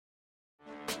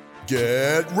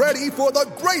Get ready for the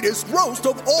greatest roast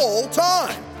of all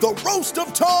time, the Roast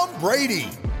of Tom Brady,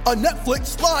 a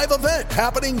Netflix live event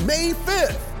happening May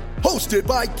 5th. Hosted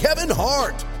by Kevin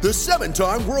Hart, the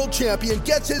 7-time world champion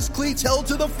gets his cleats held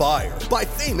to the fire by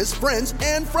famous friends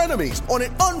and frenemies on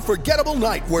an unforgettable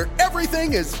night where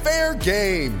everything is fair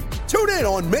game. Tune in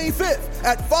on May 5th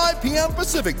at 5 p.m.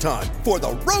 Pacific time for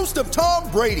the Roast of Tom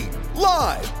Brady,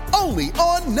 live only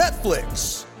on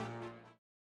Netflix.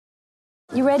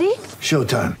 You ready?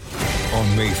 Showtime.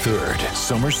 On May 3rd,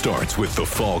 summer starts with The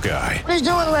Fall Guy. Let's do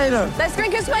it later. Let's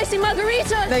drink a spicy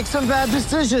margarita. Make some bad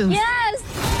decisions. Yes!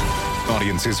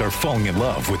 Audiences are falling in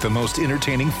love with the most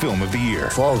entertaining film of the year.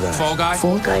 Fall Guy. Fall Guy?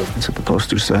 Fall guy. That's what the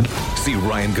poster said. See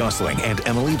Ryan Gosling and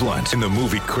Emily Blunt in the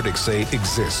movie critics say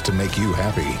exists to make you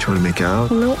happy. Trying to make it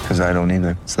out? Nope. Because I don't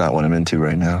either. It's not what I'm into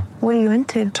right now. What are you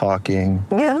into? Talking.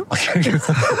 Yeah.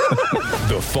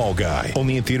 The Fall Guy.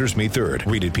 Only in theaters May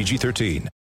 3rd. Rated PG-13.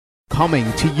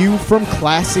 Coming to you from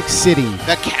Classic City,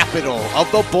 the capital of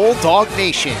the Bulldog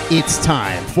Nation. It's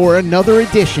time for another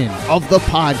edition of the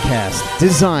podcast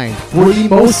designed for the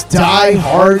most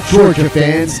die-hard Georgia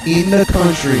fans in the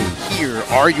country. Here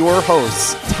are your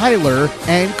hosts, Tyler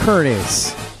and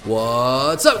Curtis.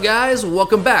 What's up, guys?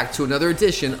 Welcome back to another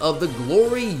edition of the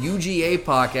Glory UGA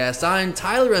podcast. I'm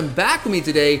Tyler, and back with me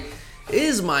today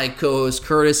is my co-host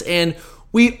Curtis, and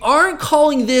we aren't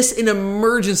calling this an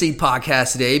emergency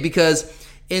podcast today because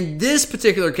in this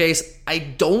particular case, I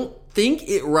don't think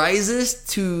it rises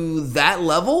to that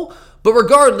level. But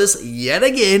regardless, yet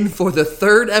again, for the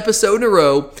third episode in a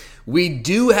row, we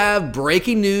do have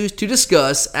breaking news to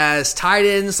discuss as tight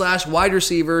end / wide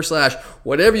receiver /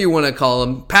 whatever you want to call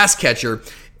him, pass catcher.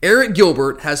 Arik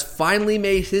Gilbert has finally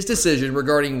made his decision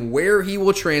regarding where he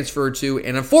will transfer to,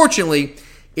 and unfortunately,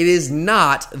 it is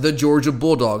not the Georgia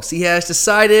Bulldogs. He has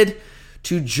decided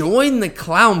to join the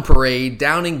clown parade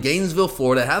down in Gainesville,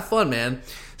 Florida. Have fun, man.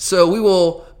 So we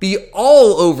will be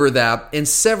all over that and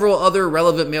several other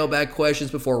relevant mailbag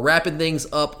questions before wrapping things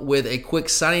up with a quick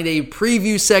signing day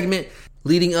preview segment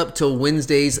leading up to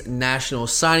Wednesday's National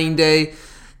Signing Day.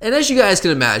 And as you guys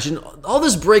can imagine, all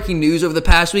this breaking news over the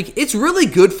past week, it's really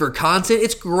good for content.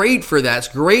 It's great for that. It's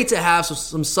great to have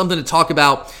something to talk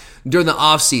about during the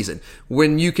off season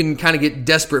when you can kind of get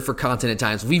desperate for content at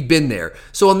times. We've been there.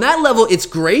 So on that level, it's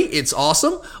great. It's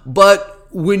awesome. But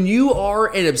when you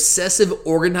are an obsessive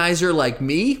organizer like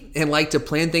me and like to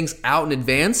plan things out in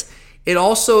advance, it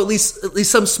also, at least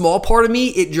some small part of me,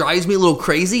 it drives me a little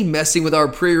crazy messing with our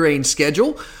prearranged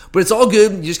schedule. But it's all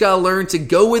good. You just got to learn to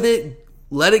go with it,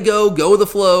 let it go with the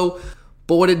flow.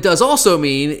 But what it does also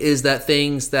mean is that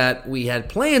things that we had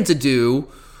planned to do,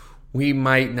 we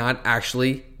might not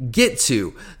actually get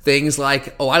to. Things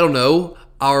like,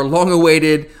 our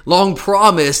long-awaited,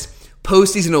 long-promised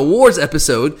postseason awards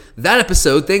episode,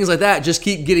 things like that just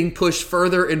keep getting pushed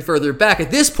further and further back.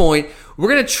 At this point, we're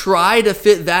going to try to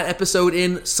fit that episode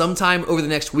in sometime over the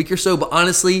next week or so, but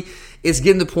honestly, it's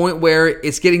getting to the point where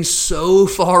it's getting so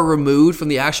far removed from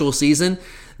the actual season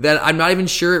that I'm not even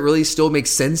sure it really still makes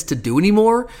sense to do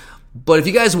anymore. But if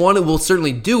you guys want it, we'll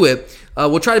certainly do it.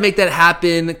 We'll try to make that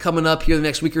happen coming up here the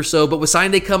next week or so. But with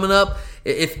signing day coming up,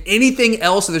 if anything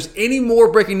else, if there's any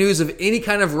more breaking news of any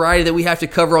kind of variety that we have to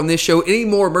cover on this show, any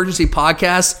more emergency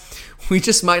podcasts, we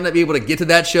just might not be able to get to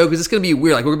that show because it's going to be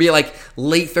weird. Like we're going to be like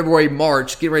late February,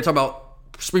 March, getting ready to talk about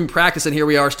spring practice, and here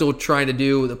we are still trying to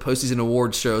do the postseason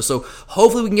awards show. So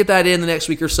hopefully we can get that in the next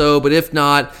week or so. But if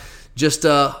not, just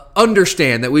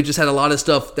understand that we just had a lot of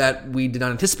stuff that we did not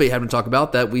anticipate having to talk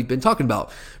about that we've been talking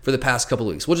about for the past couple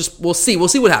of weeks. We'll see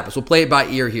what happens. We'll play it by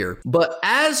ear here. But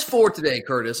as for today,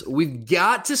 Curtis, we've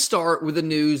got to start with the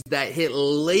news that hit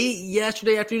late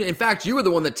yesterday afternoon. In fact, you were the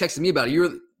one that texted me about it. You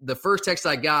were the first text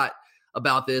I got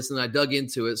about this, and I dug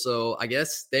into it. So I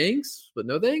guess thanks, but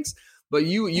no thanks. But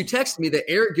you texted me that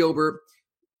Arik Gilbert,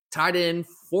 tight end,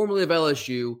 formerly of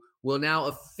LSU, will now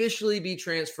officially be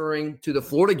transferring to the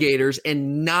Florida Gators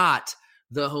and not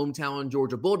the hometown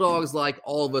Georgia Bulldogs like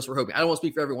all of us were hoping. I don't want to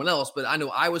speak for everyone else, but I know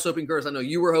I was hoping, Curtis. I know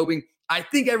you were hoping. I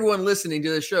think everyone listening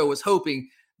to the show was hoping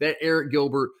that Arik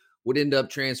Gilbert would end up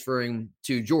transferring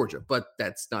to Georgia, but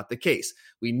that's not the case.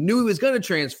 We knew he was going to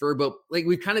transfer, but like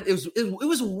it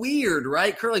was weird,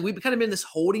 right, Kurt? Like we've kind of been in this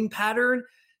holding pattern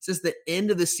since the end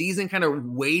of the season, kind of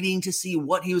waiting to see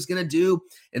what he was going to do.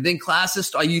 And then classes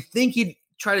start. You think he'd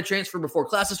try to transfer before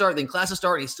classes start, then classes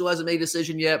start, and he still hasn't made a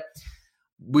decision yet.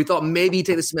 We thought maybe he'd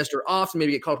take the semester off,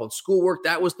 maybe get caught up on schoolwork.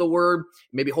 That was the word.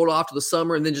 Maybe hold off to the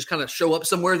summer and then just kind of show up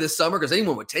somewhere this summer because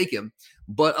anyone would take him.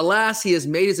 But alas, he has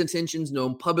made his intentions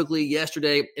known publicly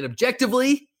yesterday. And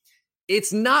objectively,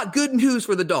 it's not good news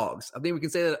for the Dogs. I think we can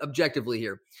say that objectively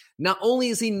here. Not only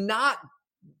is he not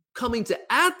coming to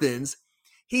Athens,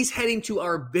 he's heading to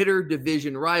our bitter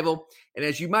division rival. And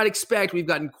as you might expect, we've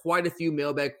gotten quite a few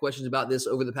mailbag questions about this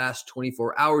over the past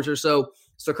 24 hours or so.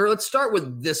 So, Kurt, let's start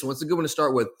with this one. It's a good one to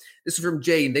start with. This is from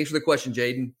Jaden. Thanks for the question,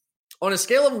 Jaden. On a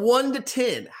scale of 1 to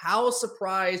 10, how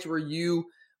surprised were you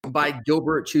by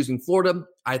Gilbert choosing Florida?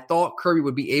 I thought Kirby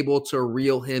would be able to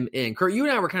reel him in. Kurt, you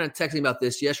and I were kind of texting about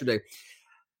this yesterday.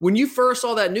 When you first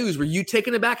saw that news, were you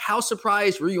taken aback? How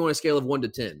surprised were you on a scale of 1 to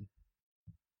 10?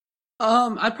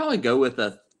 I'd probably go with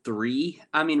a 3.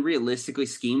 I mean, realistically,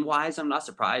 scheme-wise, I'm not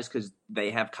surprised because they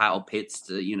have Kyle Pitts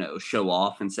to, show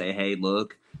off and say, hey,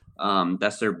 look,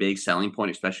 that's their big selling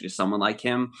point, especially to someone like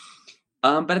him.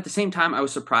 But at the same time, I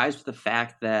was surprised with the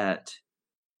fact that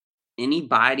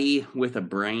anybody with a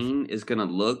brain is going to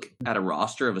look at a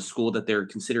roster of a school that they're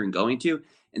considering going to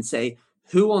and say,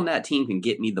 who on that team can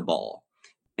get me the ball?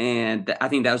 And I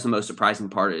think that was the most surprising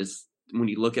part is when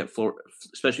you look at Florida,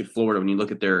 especially Florida, when you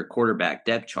look at their quarterback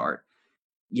depth chart,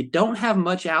 you don't have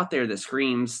much out there that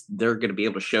screams they're going to be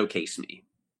able to showcase me.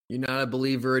 You're not a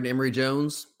believer in Emory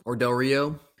Jones or Del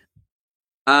Rio?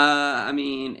 I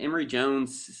mean, Emory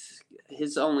Jones,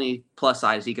 his only plus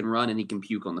side is he can run and he can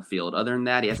puke on the field. Other than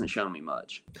that, he hasn't shown me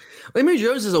much. Emory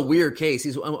Jones is a weird case.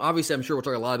 He's obviously, I'm sure we'll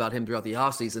talk a lot about him throughout the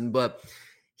offseason, but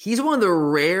he's one of the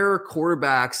rare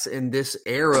quarterbacks in this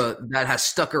era that has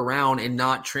stuck around and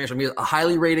not transferred. I mean, a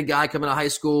highly rated guy coming out of high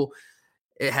school.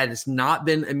 It has not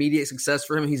been immediate success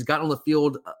for him. He's gotten on the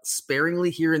field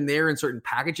sparingly here and there in certain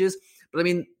packages. But, I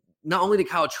mean, not only did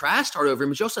Kyle Trask start over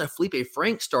him, but you also had Felipe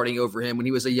Frank starting over him when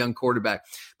he was a young quarterback.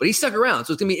 But he stuck around.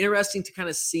 So it's going to be interesting to kind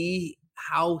of see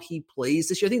how he plays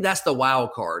this year. I think that's the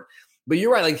wild card. But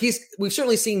you're right. Like we've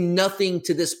certainly seen nothing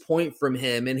to this point from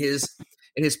him in his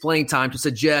playing time to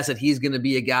suggest that he's going to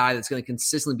be a guy that's going to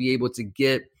consistently be able to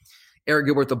get Eric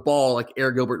Gilbert the ball like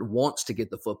Eric Gilbert wants to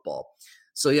get the football.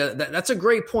 So, yeah, that's a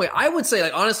great point. I would say,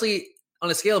 like, honestly, on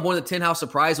a scale of 1 to 10, how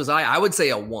surprised was I? I would say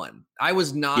a 1. I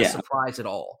was not surprised at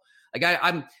all.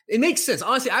 Like, it makes sense.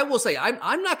 Honestly, I will say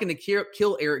I'm not going to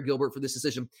kill Eric Gilbert for this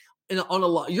decision. And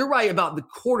you're right about the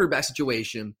quarterback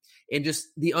situation and just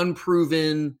the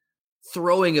unproven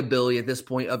throwing ability at this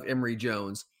point of Emory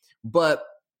Jones. But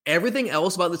everything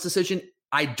else about this decision,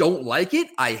 I don't like it.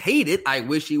 I hate it. I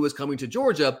wish he was coming to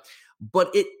Georgia.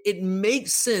 But it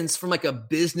makes sense from like a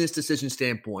business decision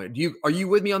standpoint. Are you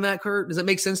with me on that, Kurt? Does that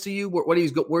make sense to you? Where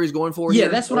he's going for? Yeah,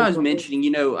 that's what I was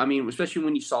mentioning. I mean, especially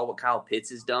when you saw what Kyle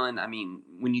Pitts has done. I mean,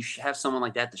 when you have someone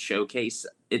like that to showcase,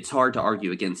 it's hard to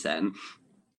argue against that. And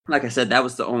like I said, that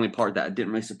was the only part that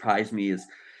didn't really surprise me is,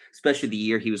 especially the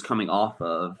year he was coming off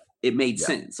of. It made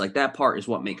sense. Like that part is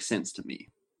what makes sense to me.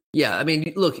 Yeah, I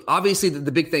mean, look, obviously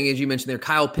the big thing is you mentioned there,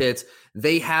 Kyle Pitts,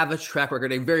 they have a track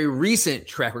record, a very recent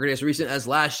track record, as recent as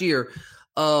last year,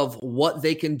 of what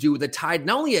they can do with a tight,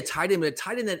 not only a tight end, but a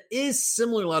tight end that is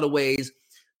similar in a lot of ways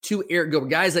to Eric Gilbert,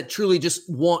 guys that truly just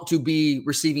want to be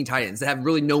receiving tight ends, that have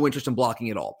really no interest in blocking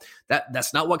at all.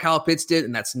 That's not what Kyle Pitts did,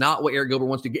 and that's not what Eric Gilbert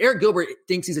wants to do. Eric Gilbert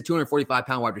thinks he's a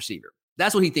 245-pound wide receiver.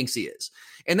 That's what he thinks he is,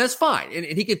 and that's fine, and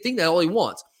he can think that all he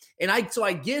wants. And I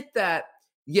get that,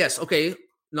 yes, okay,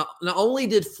 Not only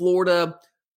did Florida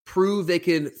prove they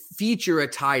could feature a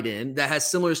tight end that has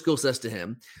similar skill sets to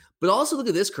him, but also look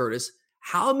at this, Curtis.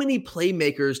 How many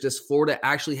playmakers does Florida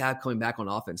actually have coming back on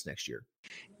offense next year?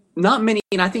 Not many.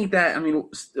 And I think that,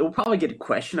 we'll probably get a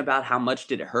question about how much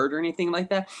did it hurt or anything like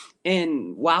that.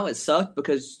 And while it sucked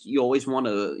because you always want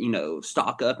to,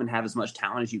 stock up and have as much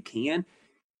talent as you can,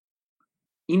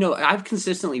 I've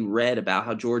consistently read about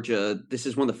how Georgia, this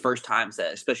is one of the first times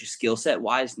that, especially skill set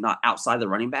wise, not outside the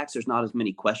running backs, there's not as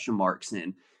many question marks,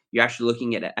 and you're actually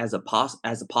looking at it as a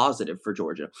positive for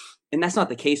Georgia. And that's not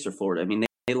the case for Florida. I mean,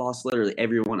 they lost literally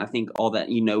everyone. I think all that,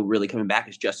 really coming back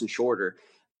is Justin Shorter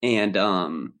and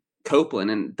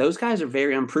Copeland. And those guys are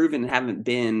very unproven and haven't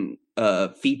been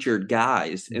featured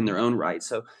guys in their own right.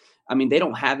 So, they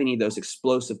don't have any of those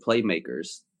explosive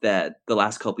playmakers that the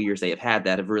last couple of years they have had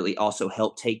that have really also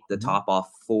helped take the top off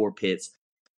for Pitts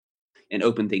and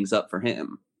open things up for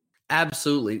him.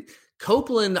 Absolutely.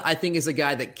 Copeland, I think, is a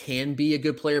guy that can be a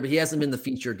good player, but he hasn't been the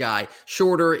feature guy.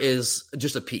 Shorter is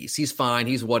just a piece. He's fine.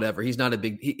 He's whatever. He's not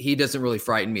he doesn't really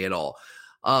frighten me at all.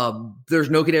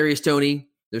 There's no Kadarius Toney.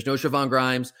 There's no Trevon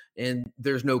Grimes, and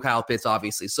there's no Kyle Pitts,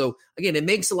 obviously. So, again, it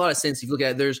makes a lot of sense if you look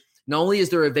at it. There's not only is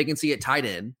there a vacancy at tight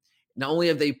end, not only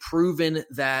have they proven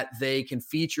that they can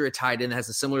feature a tight end that has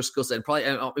a similar skill set, and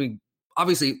probably,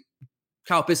 obviously,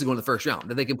 Kyle Pitts is going to the first round,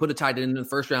 that they can put a tight end in the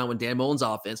first round with Dan Mullen's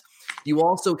offense. You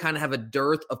also kind of have a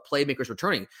dearth of playmakers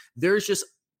returning. There's just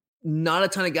not a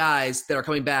ton of guys that are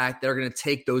coming back that are going to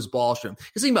take those balls from him.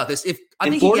 Because think about this.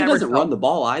 Florida doesn't run the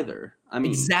ball either.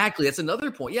 Exactly. That's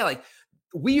another point. Yeah, like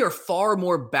we are far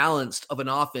more balanced of an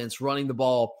offense running the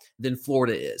ball than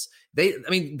Florida is.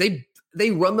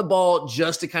 They run the ball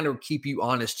just to kind of keep you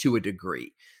honest to a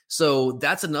degree. So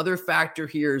that's another factor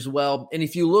here as well. And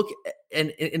if you look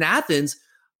in Athens,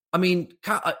 I mean,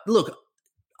 look,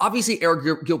 obviously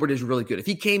Eric Gilbert is really good. If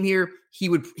he came here, he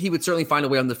would certainly find a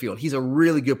way on the field. He's a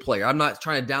really good player. I'm not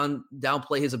trying to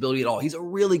downplay his ability at all. He's a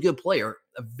really good player,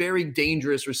 a very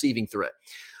dangerous receiving threat.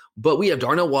 But we have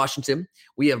Darnell Washington,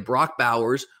 we have Brock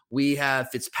Bowers, we have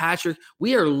Fitzpatrick.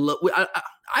 We are,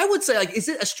 I would say, like, is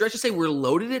it a stretch to say we're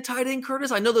loaded at tight end,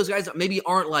 Curtis? I know those guys maybe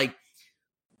aren't like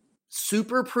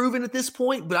super proven at this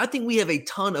point, but I think we have a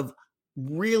ton of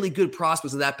really good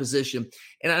prospects at that position.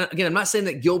 And again, I'm not saying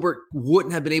that Gilbert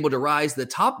wouldn't have been able to rise to the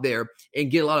top there and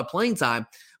get a lot of playing time,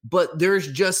 but there's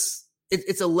just,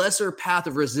 it's a lesser path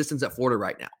of resistance at Florida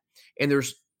right now. And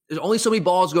there's only so many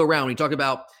balls go around. When you talk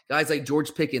about guys like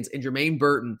George Pickens and Jermaine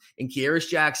Burton and Kearis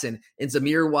Jackson and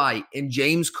Zamir White and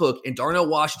James Cook and Darnell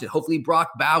Washington, hopefully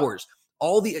Brock Bowers,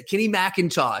 Kenny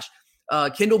McIntosh,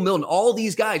 Kendall Milton, all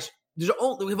these guys. We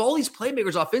have all these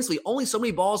playmakers offensively, only so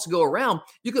many balls to go around.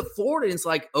 You get Florida, and it's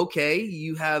like, okay,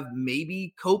 you have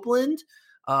maybe Copeland,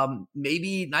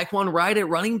 maybe Naquan Wright at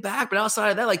running back, but outside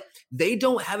of that, like, they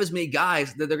don't have as many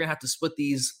guys that they're gonna have to split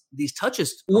these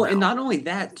touches. Well, around. And not only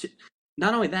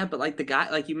that, but like the guy,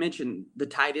 like you mentioned, the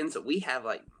tight ends that we have,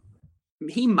 like,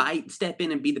 he might step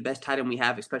in and be the best tight end we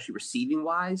have, especially receiving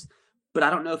wise. But I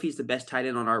don't know if he's the best tight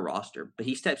end on our roster. But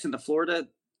he steps into Florida.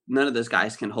 None of those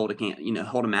guys can hold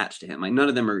a match to him. Like, none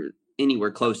of them are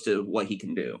anywhere close to what he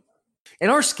can do.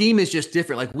 And our scheme is just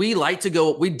different. Like, we do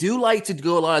like to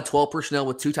go a lot of 12 personnel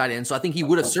with two tight ends. So I think he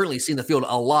would have certainly seen the field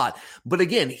a lot. But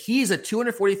again, he's a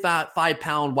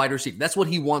 245-pound wide receiver. That's what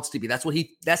he wants to be.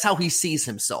 That's how he sees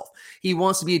himself. He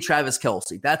wants to be a Travis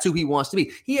Kelce. That's who he wants to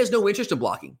be. He has no interest in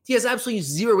blocking. He has absolutely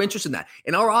zero interest in that.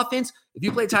 In our offense, if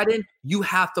you play tight end, you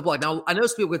have to block. Now, I know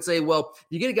some people would say, well,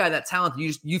 you get a guy that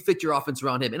talented, you fit your offense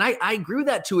around him. And I agree with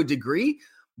that to a degree.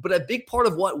 But a big part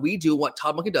of what we do, what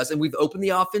Todd Monken does, and we've opened the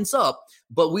offense up,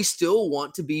 but we still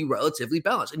want to be relatively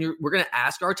balanced. And we're going to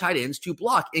ask our tight ends to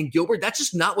block. And Gilbert, that's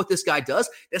just not what this guy does.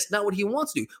 That's not what he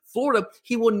wants to do. Florida,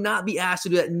 he will not be asked to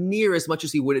do that near as much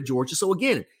as he would at Georgia. So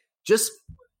again, just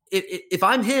if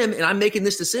I'm him and I'm making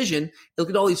this decision,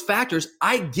 look at all these factors,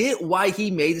 I get why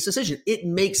he made this decision. It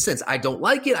makes sense. I don't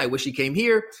like it. I wish he came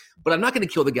here, but I'm not going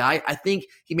to kill the guy. I think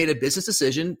he made a business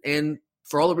decision. And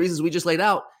for all the reasons we just laid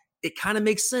out, it kind of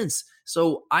makes sense.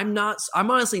 So I'm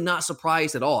honestly not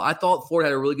surprised at all. I thought Florida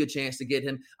had a really good chance to get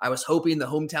him. I was hoping the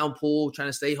hometown pool, trying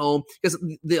to stay home, because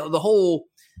the whole,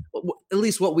 at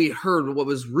least what we heard, what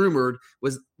was rumored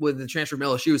was with the transfer from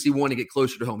LSU is he wanted to get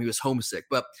closer to home. He was homesick,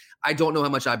 but I don't know how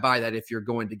much I buy that if you're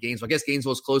going to Gainesville. I guess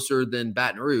Gainesville is closer than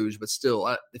Baton Rouge, but still,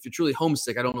 if you're truly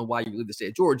homesick, I don't know why you leave the state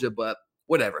of Georgia, but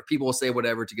whatever. People will say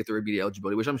whatever to get the remedial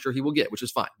eligibility, which I'm sure he will get, which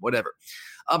is fine. Whatever.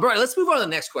 All right, let's move on to the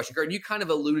next question. Curtin, you kind of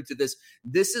alluded to this.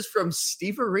 This is from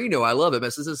Steve Areno. I love it.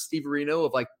 This is Steve Areno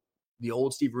of like the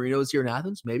old Steve Arenos here in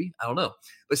Athens, maybe. I don't know.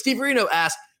 But Steve Areno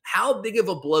asked, how big of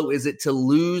a blow is it to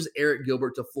lose Eric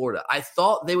Gilbert to Florida? I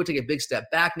thought they would take a big step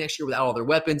back next year without all their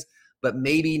weapons, but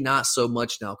maybe not so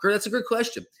much now. Kurt, that's a good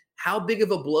question. How big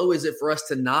of a blow is it for us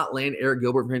to not land Eric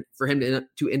Gilbert for him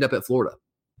to end up at Florida?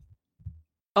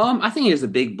 I think it is a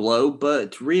big blow,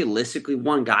 but realistically,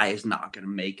 one guy is not going to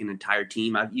make an entire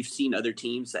team. You've seen other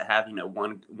teams that have,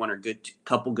 one or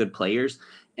couple good players,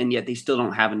 and yet they still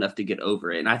don't have enough to get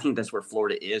over it. And I think that's where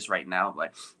Florida is right now.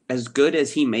 But as good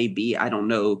as he may be, I don't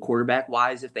know quarterback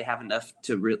wise if they have enough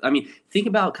to think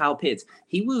about Kyle Pitts.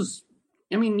 You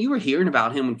were hearing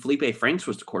about him when Felipe Franks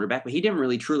was the quarterback, but he didn't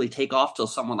really truly take off till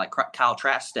someone like Kyle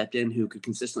Trask stepped in who could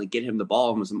consistently get him the ball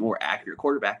and was a more accurate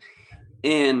quarterback.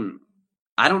 And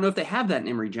I don't know if they have that in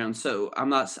Emory Jones, so I'm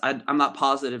not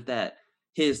positive that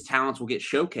his talents will get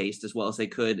showcased as well as they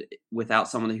could without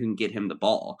someone who can get him the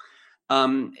ball.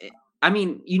 You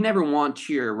never want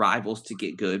your rivals to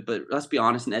get good, but let's be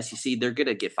honest, in the SEC, they're going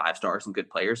to get 5 stars and good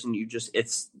players, and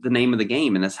it's the name of the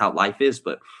game, and that's how life is.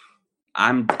 But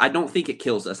I don't think it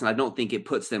kills us, and I don't think it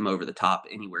puts them over the top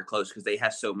anywhere close because they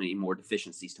have so many more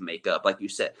deficiencies to make up. Like you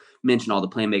mentioned all the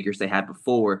playmakers they had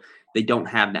before. They don't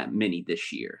have that many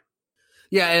this year.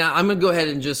 Yeah, and I'm going to go ahead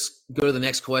and just go to the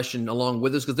next question along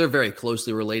with us because they're very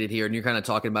closely related here, and you're kind of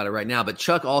talking about it right now. But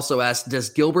Chuck also asked, does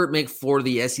Gilbert make Florida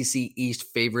the SEC East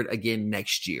favorite again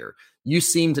next year? You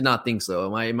seem to not think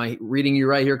so. Am I reading you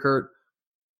right here, Kurt?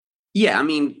 Yeah,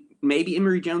 maybe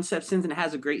Emory Jones steps in and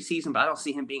has a great season, but I don't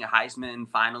see him being a Heisman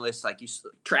finalist.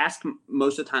 Trask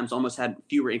most of the times almost had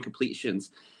fewer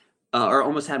incompletions or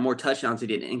almost had more touchdowns he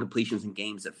did in incompletions in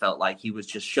games that felt like he was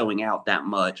just showing out that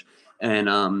much. And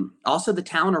also the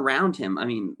talent around him. I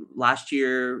mean, last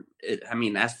year,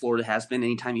 as Florida has been,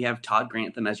 anytime you have Todd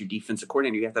Grantham as your defensive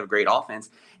coordinator, you have to have a great offense.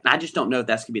 And I just don't know if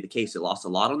that's going to be the case. It lost a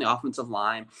lot on the offensive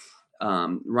line.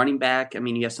 Running back, I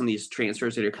mean, you have some of these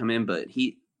transfers that are come in, but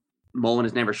Mullen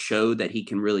has never showed that he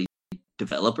can really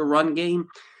develop a run game.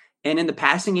 And in the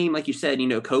passing game, like you said,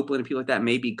 Copeland and people like that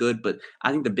may be good, but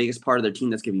I think the biggest part of their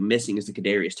team that's going to be missing is the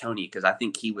Kadarius Toney, because I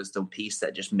think he was the piece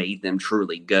that just made them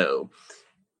truly go.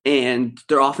 And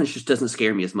their offense just doesn't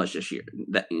scare me as much this year,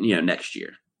 next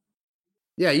year.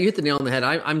 Yeah, you hit the nail on the head.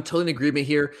 I'm totally in agreement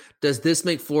here. Does this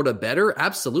make Florida better?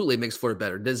 Absolutely, it makes Florida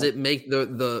better. Does it make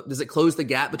does it close the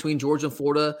gap between Georgia and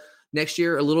Florida next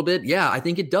year a little bit? Yeah, I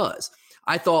think it does.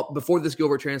 I thought before this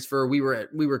Gilbert transfer, we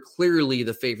were clearly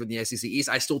the favorite in the SEC East.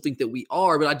 I still think that we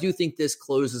are, but I do think this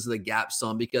closes the gap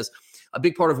some, because a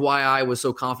big part of why I was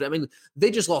so confident, I mean, they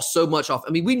just lost so much off.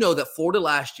 I mean, we know that Florida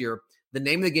last year, the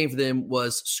name of the game for them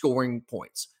was scoring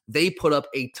points. They put up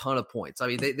a ton of points. I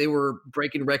mean, they were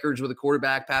breaking records with the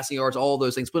quarterback, passing yards, all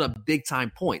those things, putting up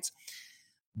big-time points.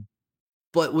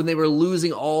 But when they were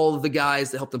losing all of the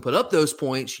guys that helped them put up those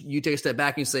points, you take a step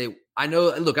back and you say, I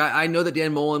know that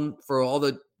Dan Mullen, for all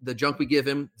the junk we give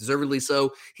him, deservedly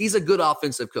so, he's a good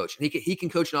offensive coach. And he can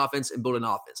coach an offense and build an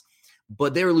offense.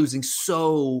 But they were losing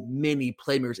so many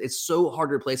playmakers. It's so hard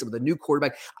to replace them with a new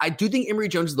quarterback. I do think Emory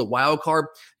Jones is the wild card.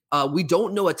 We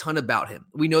don't know a ton about him.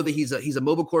 We know that he's a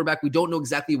mobile quarterback. We don't know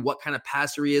exactly what kind of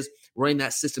passer he is running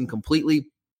that system completely.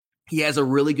 He has a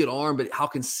really good arm, but how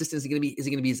consistent is he going to be? Is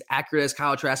he going to be as accurate as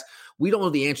Kyle Trask? We don't know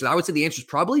the answer. I would say the answer is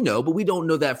probably no, but we don't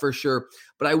know that for sure.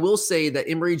 But I will say that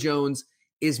Emory Jones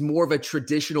is more of a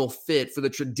traditional fit for the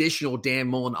traditional Dan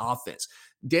Mullen offense.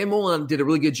 Dan Mullen did a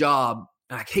really good job.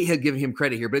 I can't give him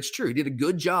credit here, but it's true. He did a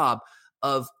good job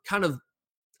of kind of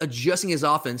adjusting his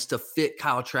offense to fit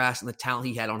Kyle Trask and the talent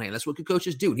he had on hand. That's what good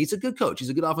coaches do. And he's a good coach. He's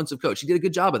a good offensive coach. He did a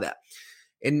good job of that.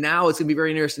 And now it's going to be very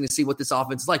interesting to see what this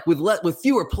offense is like with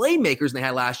fewer playmakers than they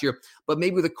had last year, but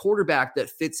maybe with a quarterback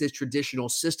that fits his traditional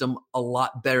system a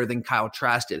lot better than Kyle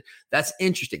Trask did. That's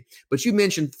interesting. But you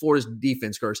mentioned Florida's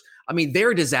defense, Curtis. I mean, they're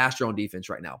a disaster on defense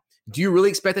right now. Do you really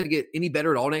expect that to get any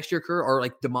better at all next year, Kurt, or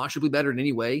like demonstrably better in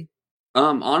any way?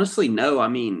 Honestly, no. I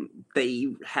mean, they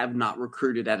have not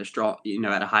recruited at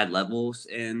a high levels,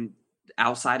 and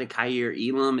outside of Kaiir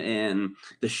Elam and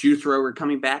the shoe thrower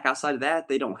coming back, outside of that,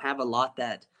 they don't have a lot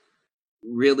that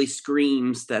really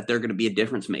screams that they're going to be a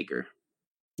difference maker.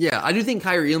 Yeah, I do think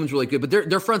Kaiir Elam's really good, but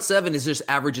their front seven is just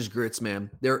average as grits, man.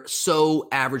 They're so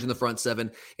average in the front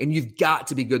seven, and you've got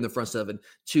to be good in the front seven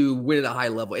to win at a high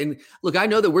level. And look, I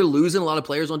know that we're losing a lot of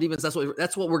players on defense. That's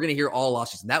what we're going to hear all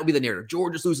offseason. That would be the narrative.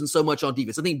 Georgia's losing so much on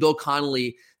defense. I think Bill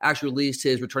Connolly actually released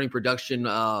his returning production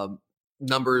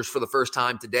numbers for the first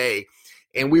time today,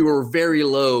 and we were very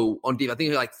low on defense. I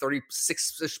think like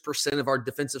 36% of our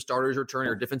defensive starters returning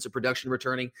or defensive production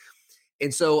returning.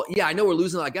 And so, yeah, I know we're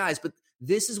losing a lot of guys, but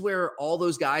this is where all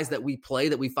those guys that we play,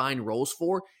 that we find roles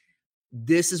for,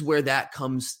 this is where that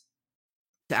comes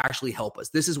to actually help us.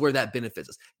 This is where that benefits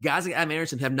us. Guys like Adam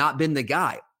Anderson have not been the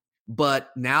guy,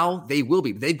 but now they will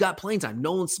be. They've got playing time.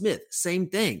 Nolan Smith, same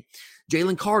thing.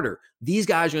 Jalen Carter, these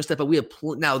guys are going to step up. We have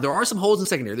now there are some holes in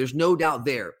secondary. There's no doubt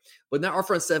there. But now our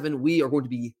front seven, we are going to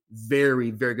be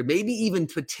very, very good. Maybe even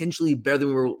potentially better than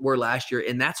we were last year.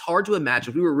 And that's hard to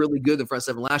imagine. We were really good in the front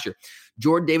seven last year.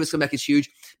 Jordan Davis coming back is huge.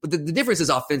 But the difference is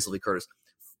offensively, Curtis.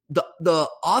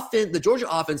 The Georgia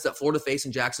offense that Florida faced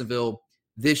in Jacksonville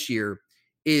this year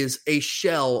is a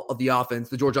shell of the offense,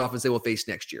 the Georgia offense they will face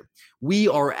next year. We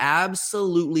are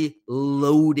absolutely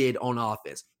loaded on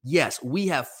offense. Yes, we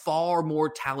have far more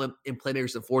talent and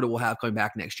playmakers than Florida will have coming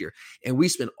back next year. And we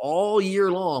spent all year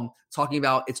long talking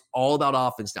about it's all about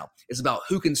offense now. It's about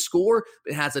who can score,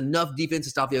 but has enough defense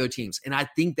to stop the other teams. And I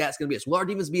think that's going to be it. Will our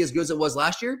defense be as good as it was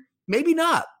last year? Maybe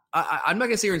not. I'm not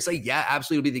going to sit here and say, yeah,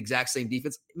 absolutely it'll be the exact same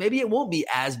defense. Maybe it won't be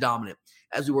as dominant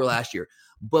as we were last year.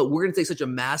 But we're going to take such a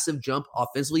massive jump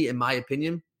offensively, in my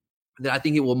opinion, that I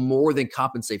think it will more than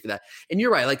compensate for that. And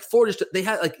you're right. Like Florida, they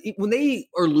had when they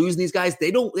are losing these guys,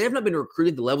 they have not been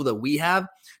recruited the level that we have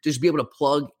to just be able to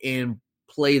plug and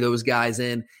play those guys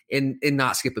in and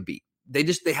not skip a beat. They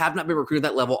have not been recruited at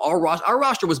that level. Our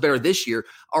roster was better this year.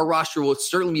 Our roster will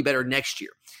certainly be better next year.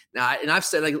 Now, and I've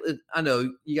said, I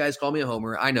know you guys call me a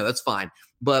homer. I know that's fine,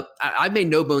 but I've made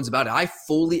no bones about it.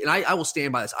 I will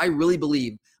stand by this. I really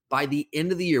believe by the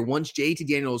end of the year, once JT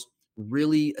Daniels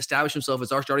really established himself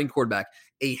as our starting quarterback,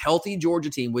 a healthy Georgia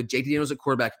team with JT Daniels at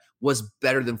quarterback was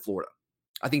better than Florida.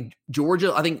 I think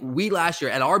we last year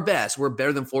at our best were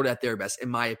better than Florida at their best, in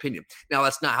my opinion. Now,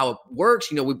 that's not how it works.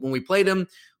 When we played them,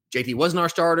 JT wasn't our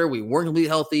starter. We weren't completely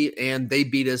healthy, and they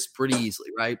beat us pretty easily,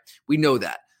 right? We know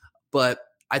that. But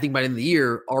I think by the end of the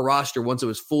year, our roster, once it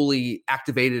was fully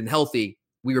activated and healthy,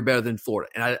 we were better than Florida.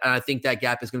 And I think that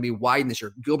gap is going to be widened this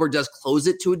year. Gilbert does close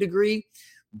it to a degree,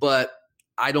 but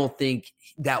I don't think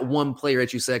that one player,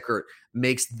 as you said, Kurt,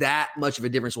 makes that much of a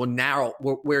difference.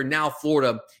 Where now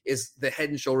Florida is the head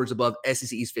and shoulders above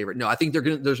SEC East favorite. No, I think they're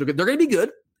going to be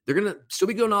good. They're going to still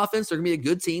be good on offense. They're going to be a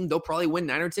good team. They'll probably win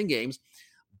 9 or 10 games.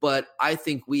 But I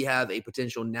think we have a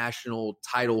potential national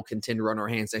title contender on our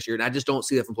hands next year. And I just don't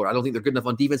see that from Florida. I don't think they're good enough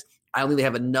on defense. I don't think they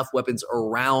have enough weapons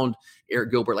around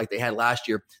Eric Gilbert like they had last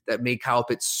year that made Kyle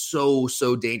Pitts so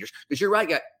dangerous. Because you're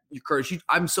right, Curtis.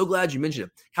 I'm so glad you mentioned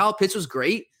him. Kyle Pitts was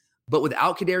great, but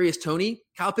without Kadarius Toney,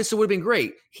 Kyle Pitts would have been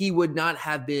great. He would not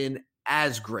have been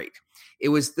as great. It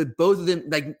was both of them,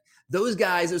 like those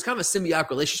guys, it was kind of a symbiotic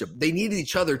relationship. They needed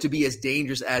each other to be as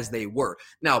dangerous as they were.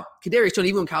 Now, Kadarius Toney,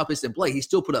 even when Kyle Pitts didn't play, he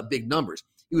still put up big numbers.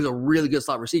 He was a really good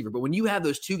slot receiver. But when you have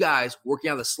those two guys working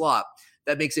out of the slot,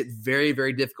 that makes it very,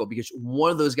 very difficult because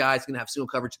one of those guys is going to have single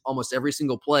coverage almost every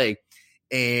single play.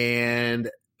 And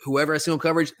whoever has single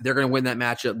coverage, they're going to win that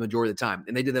matchup majority of the time.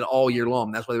 And they did that all year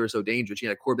long. That's why they were so dangerous. You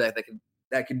had a quarterback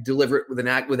that can deliver it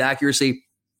with accuracy.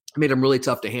 It made them really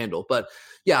tough to handle. But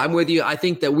yeah, I'm with you. I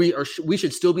think that we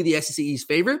should still be the SEC East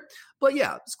favorite. But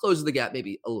yeah, this closes the gap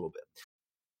maybe a little bit.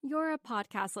 You're a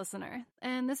podcast listener,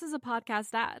 and this is a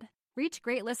podcast ad. Reach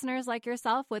great listeners like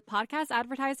yourself with podcast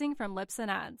advertising from Libsyn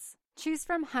Ads. Choose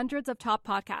from hundreds of top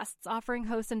podcasts offering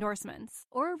host endorsements,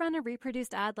 or run a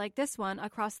reproduced ad like this one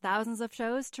across thousands of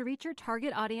shows to reach your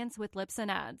target audience with Libsyn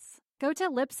Ads. Go to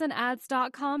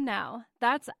libsynads.com now.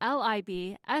 That's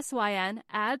LIBSYN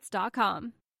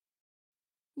ads.com.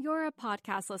 You're a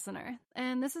podcast listener,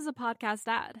 and this is a podcast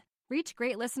ad. Reach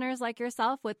great listeners like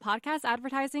yourself with podcast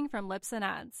advertising from Libsyn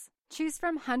Ads. Choose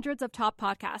from hundreds of top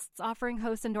podcasts offering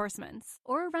host endorsements,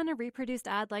 or run a reproduced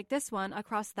ad like this one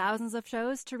across thousands of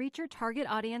shows to reach your target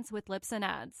audience with Libsyn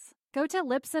Ads. Go to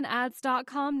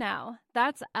libsynads.com now.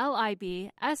 That's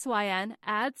LIBSYN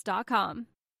ads.com.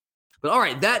 But all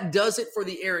right, that does it for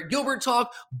the Eric Gilbert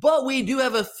talk. But we do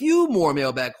have a few more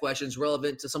mailbag questions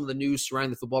relevant to some of the news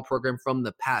surrounding the football program from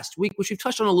the past week, which we've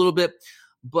touched on a little bit.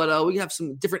 But we have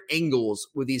some different angles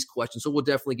with these questions, so we'll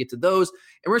definitely get to those.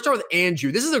 And we're going to start with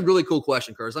Andrew. This is a really cool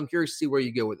question, Curtis. I'm curious to see where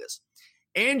you go with this.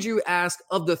 Andrew asked,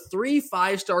 of the 3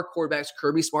 5-star quarterbacks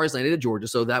Kirby Smart has landed at Georgia,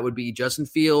 so that would be Justin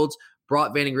Fields,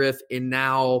 Brock Vandagriff, and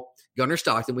now Gunnar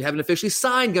Stockton. We haven't officially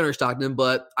signed Gunnar Stockton,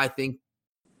 but I think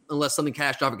unless something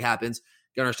catastrophic happens,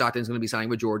 Gunnar Stockton is going to be signing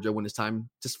with Georgia when it's time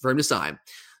for him to sign.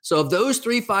 So of those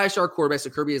 3 5-star quarterbacks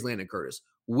that Kirby has landed, Curtis,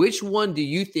 which one do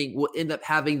you think will end up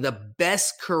having the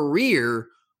best career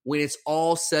when it's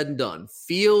all said and done?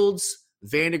 Fields,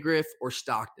 Vandagriff, or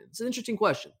Stockton? It's an interesting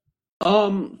question.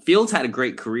 Fields had a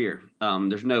great career.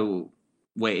 There's no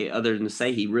way other than to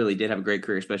say he really did have a great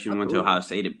career, especially when he went to Ohio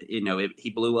State. He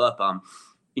blew up.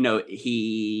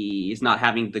 He is not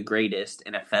having the greatest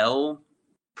NFL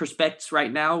prospects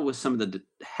right now with some of the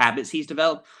habits he's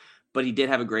developed, but he did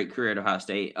have a great career at Ohio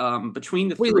State. Between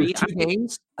the three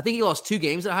games, I think he lost 2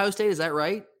 games at Ohio State. Is that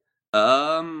right?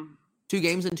 2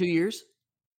 games in 2 years.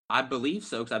 I believe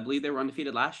so, because I believe they were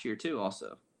undefeated last year too.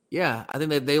 Also, yeah, I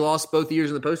think they lost both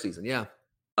years in the postseason. Yeah.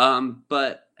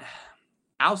 But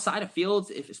outside of Fields,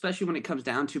 especially when it comes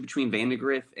down to between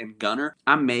Vandagriff and Gunnar,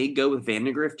 I may go with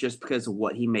Vandagriff just because of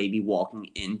what he may be walking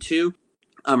into.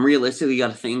 Realistically, you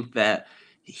got to think that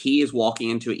he is walking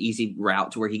into an easy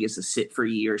route to where he gets to sit for a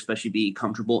year, especially be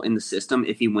comfortable in the system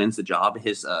if he wins the job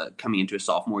his coming into his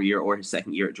sophomore year or his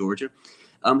second year at Georgia.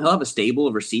 He'll have a stable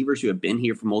of receivers who have been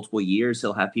here for multiple years.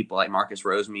 He'll have people like Marcus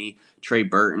Rosemy, Trey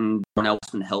Burton, Darnell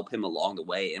Wilson help him along the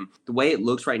way. And the way it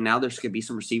looks right now, there's going to be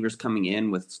some receivers coming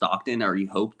in with Stockton, or you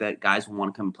hope that guys will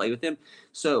want to come and play with him.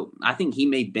 So I think he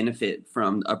may benefit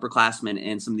from the upperclassmen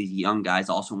and some of these young guys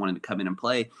also wanting to come in and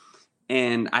play.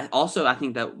 And I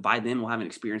think that by then we'll have an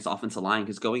experienced offensive line,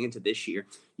 because going into this year,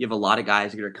 you have a lot of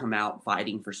guys that are going to come out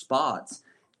fighting for spots.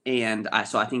 And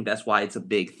so I think that's why it's a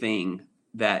big thing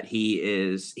that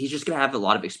he's just going to have a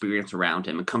lot of experience around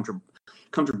him and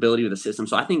comfortability with the system.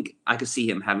 So I think I could see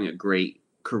him having a great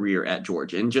career at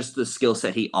Georgia, and just the skill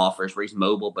set he offers, where he's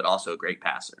mobile but also a great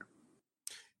passer.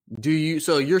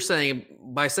 So you're saying,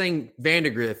 by saying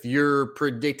Vandagriff, you're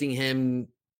predicting him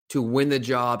to win the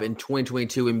job in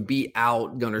 2022 and beat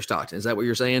out Gunnar Stockton. Is that what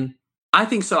you're saying? I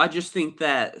think so. I just think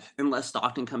that unless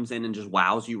Stockton comes in and just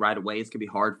wows you right away, it's going to be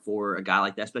hard for a guy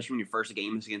like that, especially when your first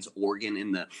game is against Oregon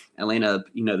in the Atlanta,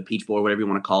 the Peach Bowl, whatever you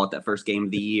want to call it, that first game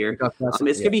of the year. It's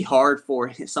going to be hard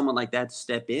for someone like that to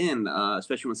step in,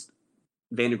 especially when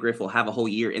Vandagriff will have a whole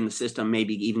year in the system,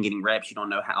 maybe even getting reps. You don't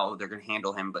know how they're going to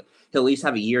handle him, but he'll at least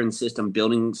have a year in the system,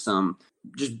 building some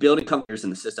just building comforters in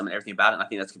the system and everything about it. And I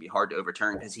think that's going to be hard to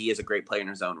overturn because he is a great player in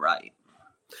his own right.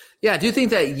 Yeah, I do think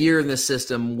that year in the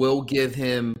system will give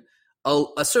him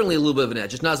certainly a little bit of an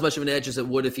edge. It's not as much of an edge as it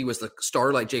would if he was the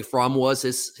starter like Jake Fromm was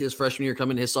his freshman year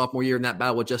coming his sophomore year in that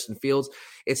battle with Justin Fields.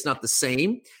 It's not the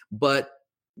same, but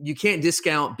you can't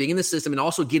discount being in the system and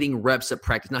also getting reps at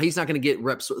practice. Now, he's not going to get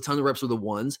a ton of reps with the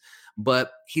ones,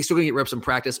 but he's still going to get reps in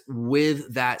practice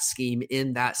with that scheme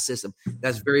in that system.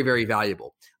 That's very, very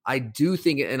valuable. I do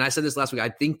think, and I said this last week, I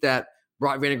think that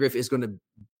Brock Vandagriff is going to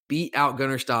beat out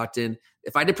Gunnar Stockton.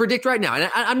 If I had to predict right now, and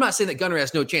I'm not saying that Gunnar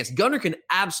has no chance. Gunnar can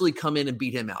absolutely come in and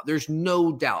beat him out. There's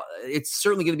no doubt. It's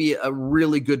certainly going to be a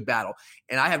really good battle.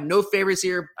 And I have no favorites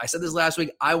here. I said this last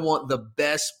week. I want the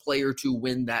best player to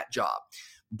win that job.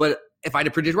 But if I had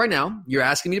to predict right now, you're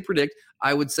asking me to predict,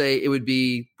 I would say it would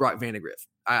be Brock Vandagriff.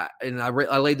 I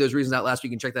laid those reasons out last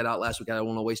week and checked that out last week. I don't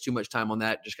want to waste too much time on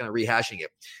that, just kind of rehashing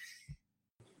it.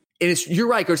 And you're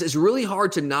right, Chris. It's really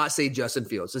hard to not say Justin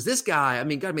Fields. Because this guy, I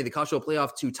mean, God made the college football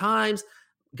playoff 2 times,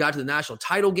 got to the national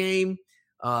title game,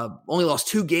 only lost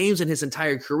 2 games in his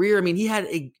entire career. I mean, he had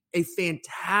a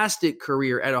fantastic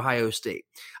career at Ohio State.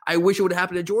 I wish it would have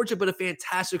happened at Georgia, but a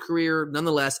fantastic career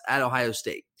nonetheless at Ohio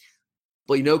State.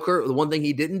 But you know, Kurt, the one thing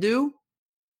he didn't do,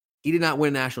 he did not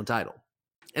win a national title.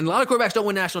 And a lot of quarterbacks don't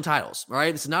win national titles, all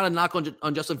right? This is not a knock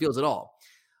on Justin Fields at all.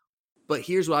 But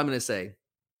here's what I'm going to say.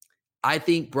 I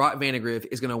think Brock Vandagriff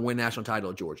is going to win national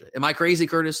title at Georgia. Am I crazy,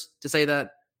 Curtis, to say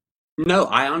that? No,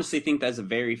 I honestly think that's a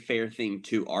very fair thing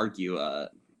to argue.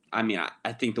 I mean,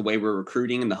 I think the way we're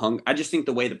recruiting and I just think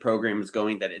the way the program is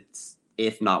going that it's,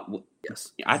 if not,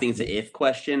 yes, I think it's an if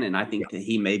question. And I think that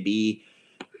he may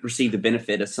receive the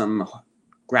benefit of some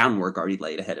groundwork already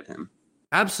laid ahead of him.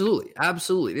 Absolutely.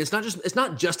 Absolutely. It's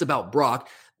not just about Brock.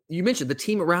 You mentioned the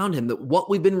team around him, that what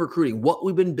we've been recruiting, what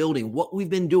we've been building, what we've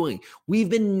been doing. We've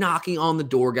been knocking on the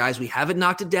door, guys. We haven't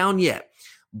knocked it down yet,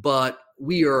 but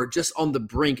we are just on the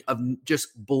brink of just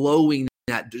blowing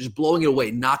it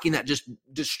away, knocking that, just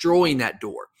destroying that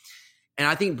door. And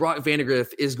I think Brock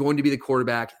Vandagriff is going to be the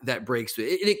quarterback that breaks through.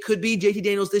 And it could be JT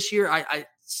Daniels this year. I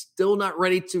still not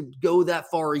ready to go that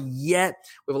far yet.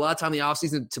 We have a lot of time in the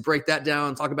offseason to break that down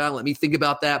and talk about it. Let me think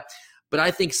about that. But I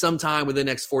think sometime within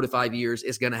the next 4 to 5 years,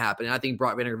 it's going to happen. And I think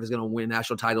Brock Vandagriff is going to win a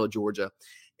national title at Georgia.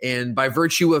 And by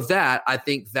virtue of that, I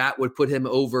think that would put him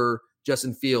over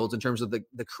Justin Fields in terms of the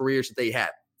careers that they had.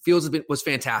 Fields was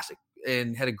fantastic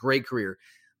and had a great career,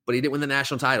 but he didn't win the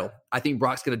national title. I think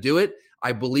Brock's going to do it.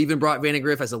 I believe in Brock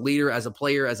Vandagriff as a leader, as a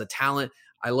player, as a talent.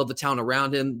 I love the talent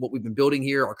around him, what we've been building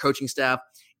here, our coaching staff.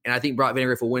 And I think Brock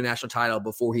Vandagriff will win a national title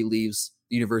before he leaves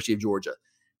the University of Georgia.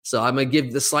 So I'm going to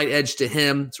give the slight edge to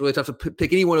him. It's really tough to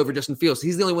pick anyone over Justin Fields.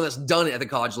 He's the only one that's done it at the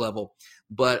college level.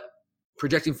 But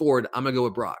projecting forward, I'm going to go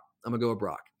with Brock.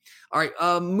 All right,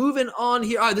 moving on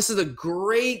here. All right, this is a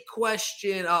great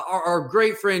question. Our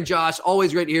great friend Josh,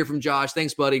 always great to hear from Josh.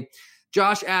 Thanks, buddy.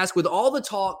 Josh asked, with all the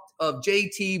talk of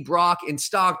JT, Brock, and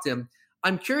Stockton,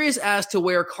 I'm curious as to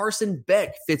where Carson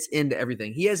Beck fits into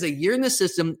everything. He has a year in the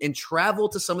system and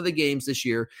traveled to some of the games this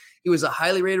year. He was a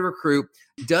highly rated recruit.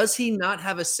 Does he not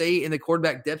have a say in the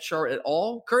quarterback depth chart at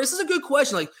all? Kurt, this is a good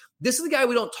question. Like, this is the guy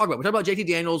we don't talk about. We talk about JT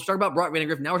Daniels. We talk about Brock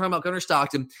Vandagriff. Now we're talking about Gunnar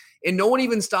Stockton. And no one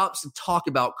even stops to talk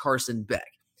about Carson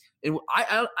Beck. And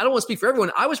I don't want to speak for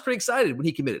everyone. I was pretty excited when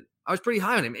he committed. I was pretty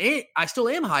high on him. And I still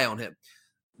am high on him.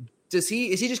 Is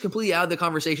he just completely out of the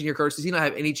conversation here, Curtis? Does he not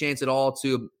have any chance at all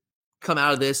to come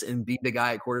out of this and beat the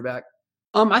guy at quarterback?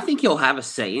 I think he'll have a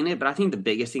say in it, but I think the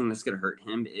biggest thing that's going to hurt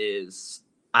him is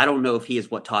I don't know if he is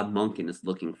what Todd Monken is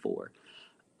looking for.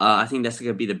 I think that's going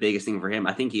to be the biggest thing for him.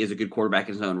 I think he is a good quarterback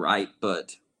in his own right,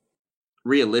 but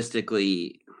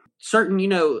realistically,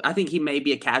 I think he may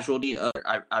be a casualty.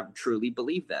 I truly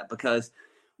believe that because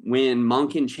when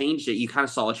Monken changed it, you kind of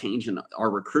saw a change in our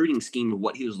recruiting scheme of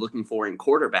what he was looking for in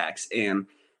quarterbacks. And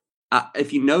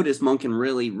if you notice, Monken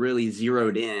really, really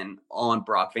zeroed in on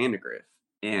Brock Vandagriff.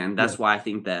 And that's why I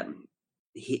think that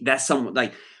that's someone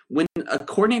like when a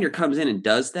coordinator comes in and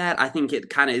does that, I think it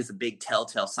kind of is a big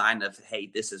telltale sign of,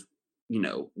 hey, this is,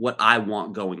 what I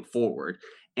want going forward.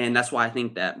 And that's why I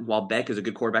think that while Beck is a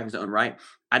good quarterback in his own right,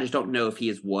 I just don't know if he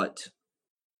is what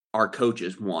our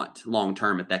coaches want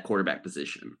long-term at that quarterback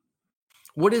position.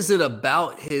 What is it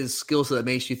about his skill set that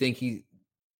makes you think he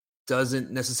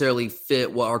doesn't necessarily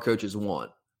fit what our coaches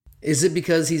want? Is it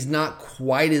because he's not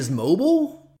quite as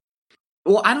mobile?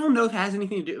 Well, I don't know if it has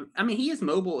anything to do. I mean, he is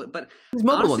mobile, but he's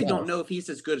mobile honestly don't know if he's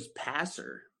as good as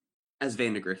passer as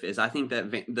Vandagriff is. I think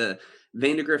that the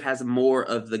Vandagriff has more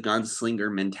of the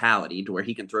gunslinger mentality to where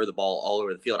he can throw the ball all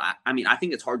over the field. I mean, I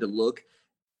think it's hard to look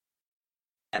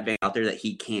at Van out there that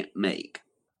he can't make.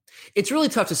 It's really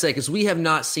tough to say because we have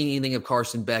not seen anything of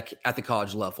Carson Beck at the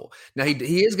college level. Now,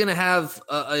 he is going to have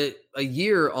a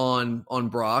year on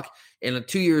Brock and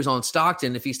 2 years on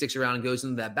Stockton if he sticks around and goes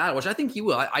into that battle, which I think he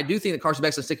will. I do think that Carson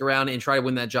Beck's going to stick around and try to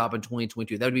win that job in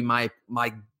 2022. That would be my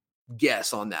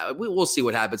guess on that. We'll see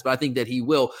what happens, but I think that he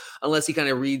will, unless he kind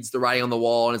of reads the writing on the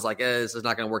wall and is like, this is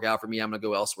not going to work out for me. I'm going to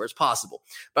go elsewhere. It's possible.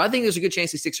 But I think there's a good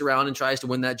chance he sticks around and tries to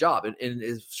win that job and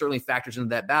it certainly factors into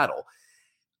that battle.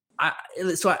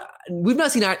 We've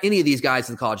not seen any of these guys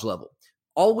at the college level.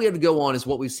 All we have to go on is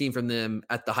what we've seen from them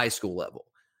at the high school level.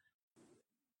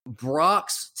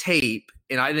 Brock's tape,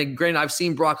 and granted, I've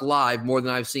seen Brock live more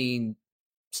than I've seen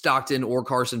Stockton or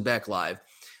Carson Beck live,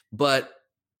 but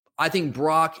I think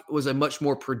Brock was a much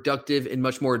more productive and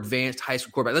much more advanced high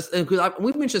school quarterback.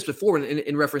 We've mentioned this before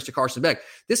in reference to Carson Beck.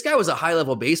 This guy was a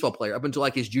high-level baseball player up until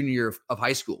like his junior year of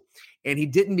high school, and he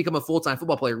didn't become a full-time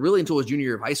football player really until his junior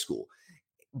year of high school.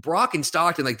 Brock and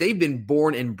Stockton, like they've been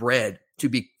born and bred to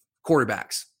be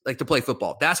quarterbacks, like to play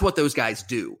football. That's what those guys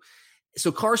do.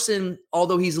 So Carson,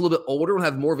 although he's a little bit older, will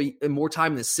have more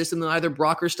time in the system than either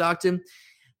Brock or Stockton.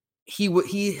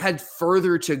 He had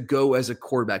further to go as a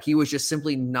quarterback. He was just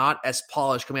simply not as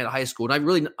polished coming out of high school. And I'm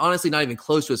really, honestly, not even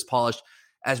close to as polished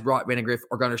as Brock Vandagriff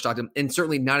or Gunnar Stockton, and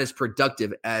certainly not as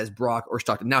productive as Brock or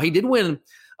Stockton. Now, he did win.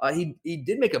 He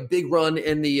did make a big run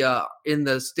in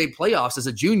the state playoffs as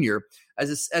a junior.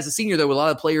 As a senior, though, with a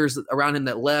lot of players around him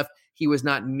that left, he was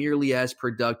not nearly as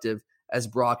productive as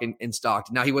Brock and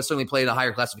Stockton. Now, he was certainly played at a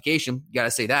higher classification. You got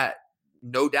to say that.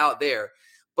 No doubt there.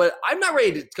 But I'm not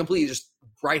ready to completely just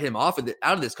write him off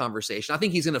out of this conversation. I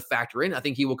think he's going to factor in. I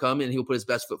think he will come in and he'll put his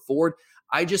best foot forward.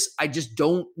 I just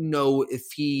don't know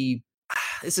if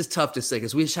this is tough to say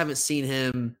because we just haven't seen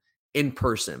him in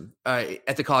person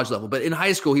at the college level. But in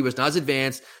high school, he was not as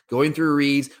advanced, going through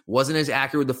reads, wasn't as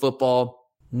accurate with the football,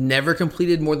 never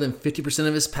completed more than 50%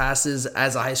 of his passes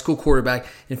as a high school quarterback.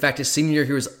 In fact, his senior year,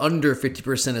 he was under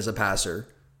 50% as a passer.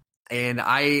 And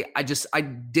I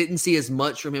didn't see as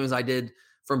much from him as I did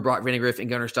from Brock Vandagriff and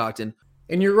Gunnar Stockton.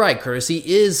 And you're right, Curtis. He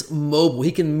is mobile.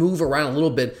 He can move around a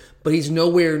little bit, but he's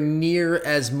nowhere near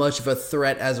as much of a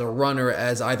threat as a runner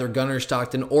as either Gunnar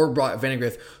Stockton or Brock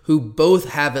Vandagriff, who both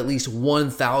have at least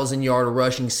 1,000-yard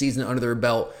rushing season under their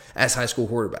belt as high school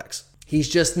quarterbacks. He's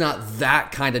just not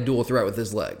that kind of dual threat with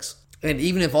his legs. And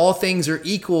even if all things are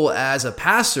equal as a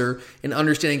passer in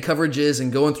understanding coverages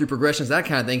and going through progressions, that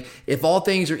kind of thing, if all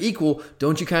things are equal,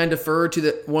 don't you kind of defer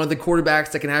to one of the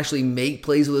quarterbacks that can actually make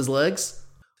plays with his legs?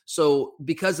 So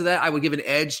because of that, I would give an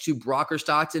edge to Brock or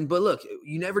Stockton. But look,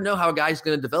 you never know how a guy's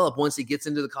going to develop once he gets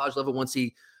into the college level, once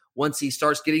he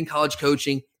starts getting college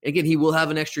coaching. Again, he will have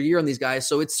an extra year on these guys.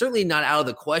 So it's certainly not out of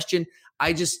the question.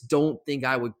 I just don't think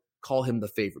I would call him the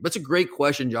favorite. That's a great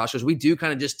question, Josh, because we do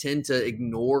kind of just tend to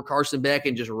ignore Carson Beck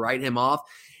and just write him off.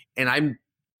 And I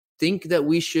think that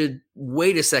we should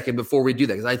wait a second before we do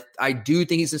that, because I do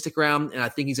think he's going to stick around, and I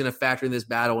think he's going to factor in this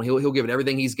battle, and he'll give it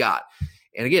everything he's got.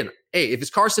 And again, hey, if it's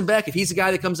Carson Beck, if he's the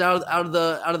guy that comes out of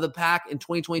the pack in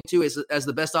 2022 as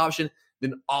the best option,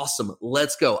 then awesome.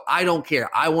 Let's go. I don't care.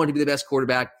 I want to be the best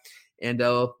quarterback, and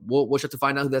we'll just have to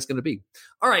find out who that's going to be.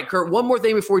 All right, Kurt, one more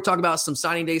thing before we talk about some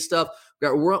signing day stuff. We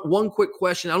got one quick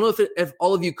question. I don't know if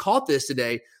all of you caught this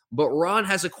today, but Ron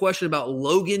has a question about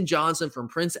Logan Johnson from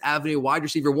Prince Avenue, wide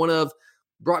receiver, one of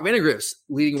Brock Vandagriff's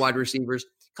leading wide receivers,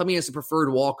 coming as a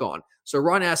preferred walk-on. So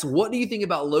Ron asks, what do you think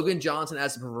about Logan Johnson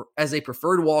as a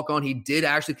preferred walk-on? He did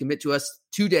actually commit to us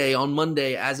today on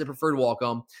Monday as a preferred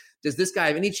walk-on. Does this guy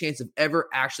have any chance of ever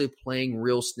actually playing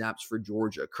real snaps for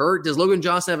Georgia? Kurt, does Logan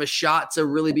Johnson have a shot to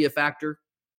really be a factor?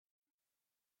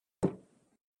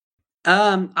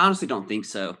 I honestly don't think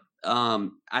so.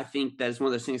 I think that is one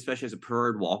of those things, especially as a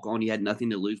preferred walk-on, you had nothing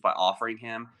to lose by offering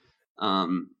him.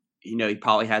 He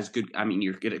probably has good –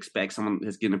 you're going to expect someone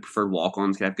that's getting a preferred walk-on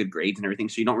is going to have good grades and everything,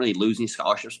 so you don't really lose any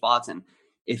scholarship spots. And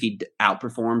if he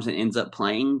outperforms and ends up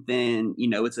playing, then,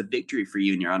 it's a victory for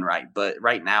you in your own right. But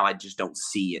right now, I just don't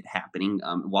see it happening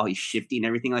while he's shifting and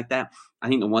everything like that. I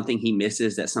think the one thing he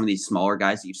misses that some of these smaller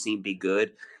guys that you've seen be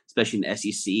good, especially in the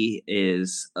SEC,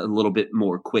 is a little bit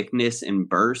more quickness and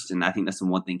burst, and I think that's the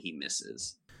one thing he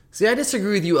misses. See, I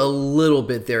disagree with you a little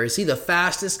bit there. Is he the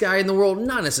fastest guy in the world?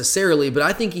 Not necessarily, but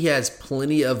I think he has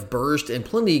plenty of burst and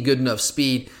plenty good enough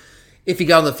speed if he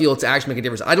got on the field to actually make a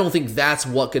difference. I don't think that's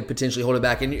what could potentially hold it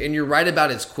back. And you're right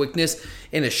about his quickness.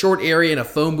 In a short area, in a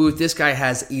phone booth, this guy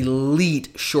has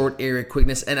elite short area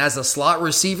quickness. And as a slot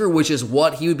receiver, which is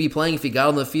what he would be playing if he got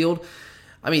on the field,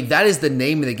 that is the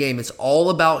name of the game. It's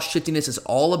all about shiftiness. It's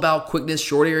all about quickness,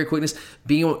 short area quickness,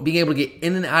 being able to get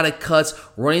in and out of cuts,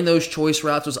 running those choice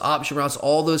routes, those option routes,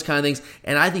 all those kind of things.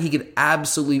 And I think he could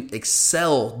absolutely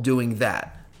excel doing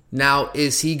that. Now,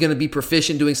 is he going to be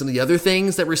proficient doing some of the other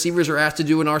things that receivers are asked to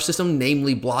do in our system,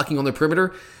 namely blocking on the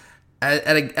perimeter?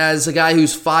 As a guy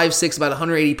who's 5'6", about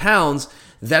 180 pounds,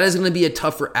 that is going to be a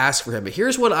tougher ask for him. But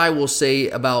here's what I will say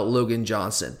about Logan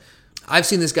Johnson. I've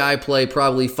seen this guy play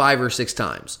probably 5 or 6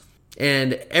 times.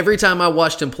 And every time I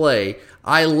watched him play,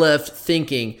 I left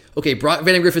thinking, okay, Brock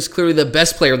Vandagriff is clearly the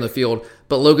best player on the field,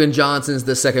 but Logan Johnson's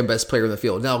the second best player on the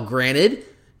field. Now, granted,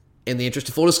 in the interest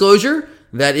of full disclosure,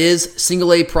 that is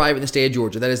single A private in the state of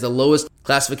Georgia. That is the lowest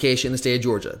classification in the state of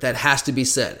Georgia. That has to be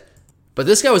said. But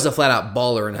this guy was a flat-out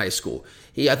baller in high school.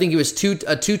 I think he was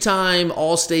a two-time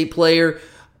All-State player,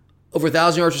 over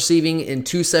 1,000 yards receiving in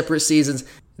 2 separate seasons.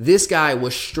 This guy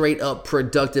was straight up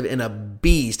productive and a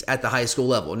beast at the high school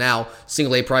level. Now,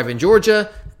 single A private in Georgia,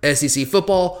 SEC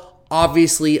football,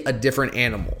 obviously a different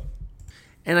animal.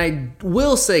 And I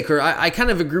will say, Kurt, I kind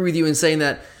of agree with you in saying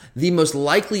that the most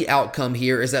likely outcome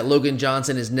here is that Logan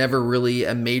Johnson is never really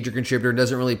a major contributor and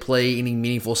doesn't really play any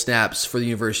meaningful snaps for the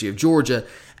University of Georgia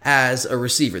as a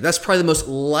receiver. That's probably the most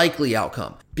likely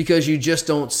outcome because you just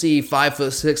don't see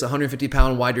 5'6",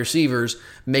 150-pound wide receivers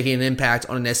making an impact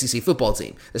on an SEC football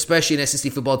team, especially an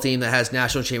SEC football team that has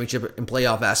national championship and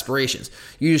playoff aspirations.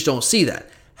 You just don't see that.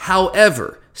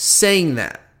 However, saying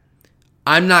that,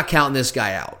 I'm not counting this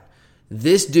guy out.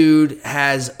 This dude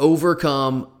has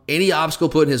overcome any obstacle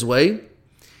put in his way.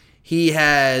 He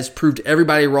has proved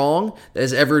everybody wrong that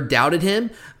has ever doubted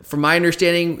him. From my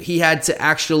understanding, he had to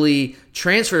actually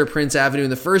transfer to Prince Avenue in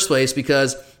the first place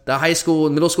because the high school,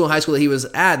 middle school, and high school that he was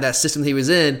at, that system that he was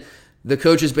in, the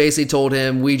coaches basically told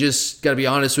him, we just got to be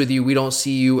honest with you, we don't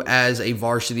see you as a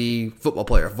varsity football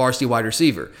player, varsity wide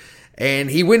receiver. And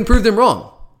he went and proved them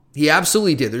wrong. He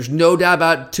absolutely did. There's no doubt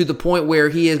about it, to the point where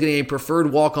he is getting a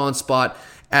preferred walk-on spot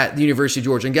at the University of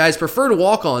Georgia. And guys, preferred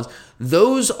walk-ons,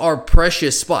 those are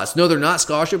precious spots. No, they're not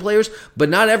scholarship players, but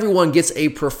not everyone gets a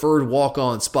preferred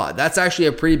walk-on spot. That's actually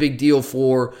a pretty big deal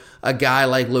for a guy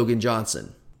like Logan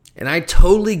Johnson. And I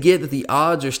totally get that the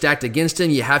odds are stacked against him.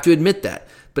 You have to admit that.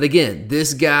 But again,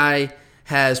 this guy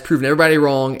has proven everybody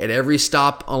wrong at every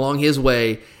stop along his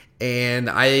way, and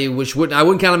I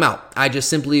wouldn't count him out. I just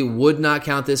simply would not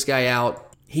count this guy out.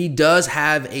 He does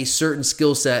have a certain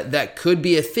skill set that could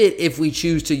be a fit if we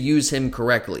choose to use him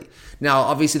correctly. Now,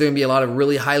 obviously, there are going to be a lot of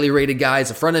really highly rated guys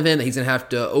in front of him that he's going to have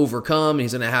to overcome.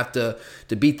 He's going to have to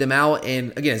beat them out.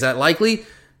 And again, is that likely?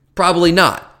 Probably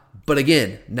not. But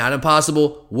again, not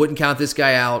impossible. Wouldn't count this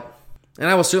guy out. And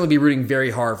I will certainly be rooting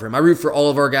very hard for him. I root for all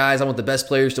of our guys. I want the best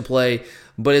players to play.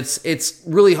 But it's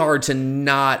really hard to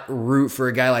not root for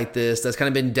a guy like this that's kind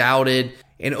of been doubted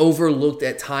and overlooked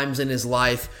at times in his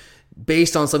life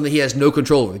based on something he has no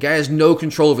control over. The guy has no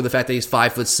control over the fact that he's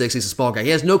 5'6", he's a small guy. He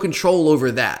has no control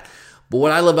over that. But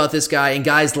what I love about this guy and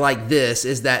guys like this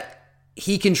is that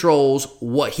he controls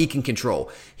what he can control.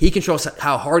 He controls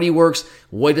how hard he works,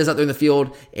 what he does out there in the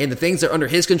field, and the things that are under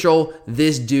his control,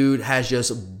 this dude has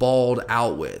just balled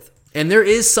out with. And there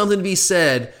is something to be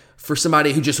said for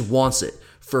somebody who just wants it,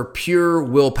 for pure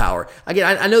willpower.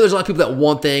 Again, I know there's a lot of people that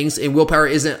want things, and willpower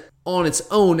isn't on its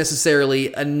own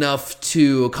necessarily enough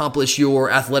to accomplish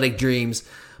your athletic dreams,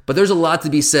 but there's a lot to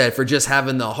be said for just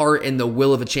having the heart and the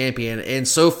will of a champion. And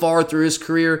so far through his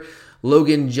career,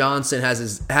 Logan Johnson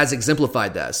has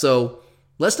exemplified that. So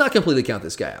let's not completely count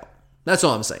this guy out. That's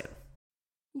all I'm saying.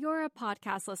 You're a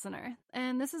podcast listener,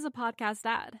 and this is a podcast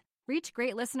ad. Reach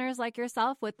great listeners like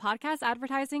yourself with podcast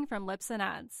advertising from Libsyn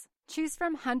Ads. Choose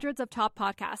from hundreds of top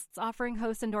podcasts offering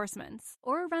host endorsements,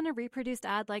 or run a reproduced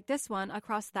ad like this one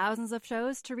across thousands of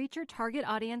shows to reach your target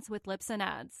audience with Libsyn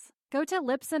Ads. Go to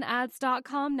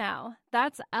libsynads.com now.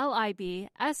 That's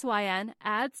LIBSYN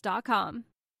ads.com.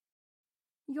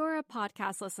 You're a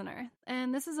podcast listener,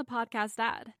 and this is a podcast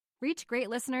ad. Reach great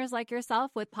listeners like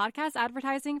yourself with podcast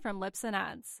advertising from Libsyn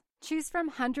Ads. Choose from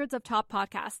hundreds of top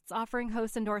podcasts offering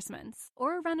host endorsements,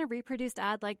 or run a reproduced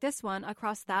ad like this one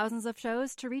across thousands of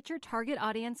shows to reach your target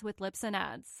audience with Libsyn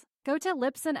Ads. Go to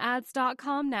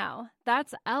libsynads.com now.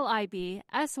 That's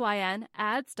LIBSYN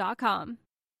ads.com.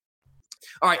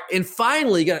 All right, and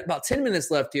finally, got about 10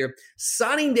 minutes left here.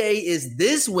 Signing day is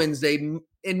this Wednesday,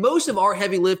 and most of our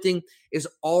heavy lifting is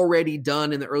already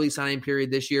done in the early signing period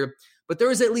this year. But there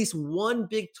is at least one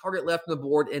big target left on the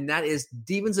board, and that is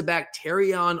defensive back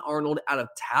Terrion Arnold out of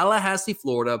Tallahassee,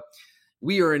 Florida.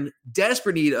 We are in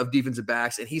desperate need of defensive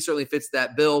backs, and he certainly fits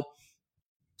that bill.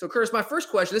 So, Curtis, my first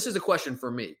question, this is a question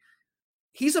for me.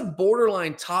 He's a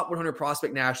borderline top 100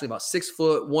 prospect nationally, about 6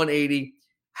 foot, 180.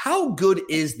 How good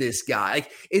is this guy?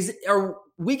 Are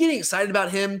we getting excited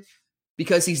about him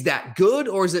because he's that good,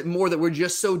 or is it more that we're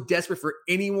just so desperate for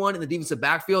anyone in the defensive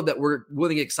backfield that we're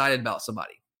willing to get excited about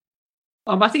somebody?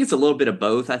 I think it's a little bit of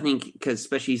both. I think because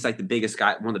especially he's like the biggest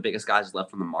guy, one of the biggest guys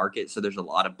left on the market. So there's a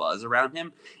lot of buzz around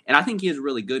him. And I think he is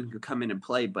really good and could come in and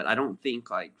play. But I don't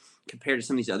think like compared to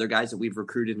some of these other guys that we've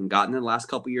recruited and gotten in the last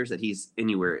couple of years that he's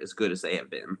anywhere as good as they have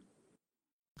been.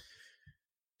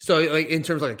 So like in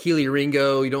terms of like a Keely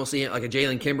Ringo, you don't see it like a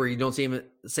Jalen Kimber, you don't see him at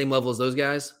the same level as those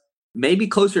guys? Maybe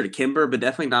closer to Kimber, but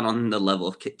definitely not on the level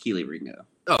of Keely Ringo.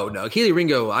 Oh, no. Keely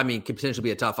Ringo, I mean, could potentially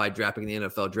be a top 5 draft pick in the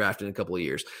NFL draft in a couple of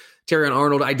years. Terrion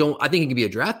Arnold, I think he can be a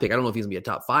draft pick. I don't know if he's going to be a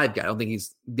top 5 guy. I don't think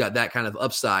he's got that kind of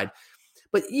upside.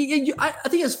 But I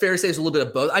think it's fair to say it's a little bit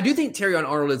of both. I do think Terrion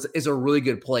Arnold is a really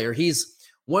good player. He's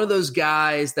one of those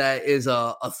guys that is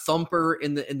a thumper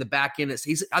in the back end. I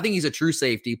think he's a true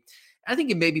safety. I think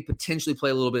he maybe potentially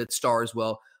play a little bit at star as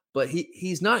well. But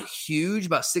he's not huge,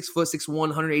 about 6 foot, 6'1",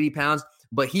 180 pounds,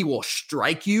 but he will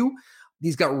strike you.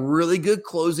 He's got really good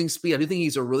closing speed. I do think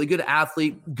he's a really good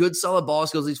athlete, good solid ball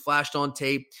skills he's flashed on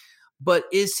tape. But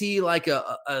is he like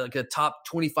a top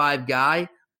 25 guy?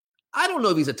 I don't know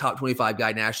if he's a top 25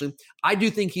 guy nationally. I do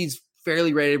think he's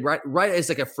fairly rated right as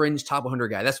like a fringe top 100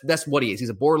 guy. That's what he is. He's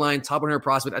a borderline top 100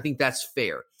 prospect. I think that's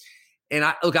fair. And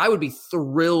I would be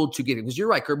thrilled to get him because you're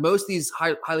right, Kurt. Most of these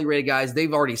highly rated guys,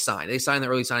 they've already signed. They signed the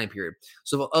early signing period.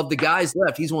 So of the guys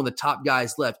left, he's one of the top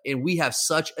guys left. And we have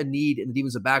such a need in the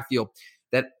defensive backfield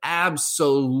that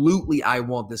absolutely I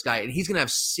want this guy. And he's going to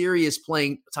have serious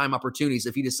playing time opportunities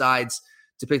if he decides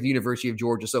to pick the University of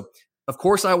Georgia. So, of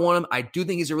course, I want him. I do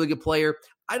think he's a really good player.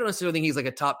 I don't necessarily think he's like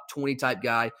a top 20 type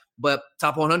guy, but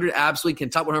top 100, absolutely. Can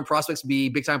top 100 prospects be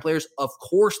big-time players? Of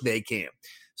course they can.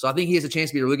 So I think he has a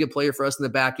chance to be a really good player for us in the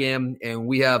back end, and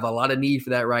we have a lot of need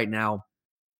for that right now.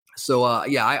 So,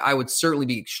 I would certainly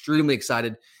be extremely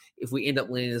excited if we end up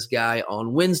landing this guy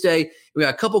on Wednesday. We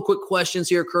got a couple quick questions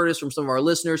here, Curtis, from some of our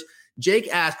listeners. Jake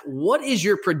asked, what is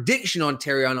your prediction on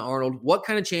Terrion Arnold? What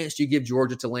kind of chance do you give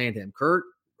Georgia to land him? Kurt,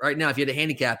 right now, if you had to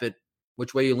handicap it,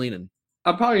 which way are you leaning?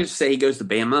 I'll probably just say he goes to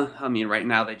Bama. I mean, right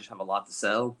now they just have a lot to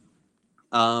sell.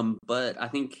 But I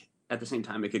think at the same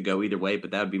time it could go either way,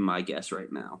 but that would be my guess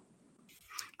right now.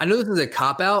 I know this is a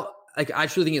cop-out. Like, I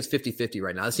truly think it's 50-50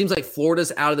 right now. It seems like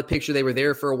Florida's out of the picture. They were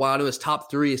there for a while. I know his top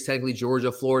 3 is technically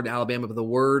Georgia, Florida, and Alabama, but the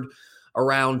word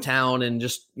around town and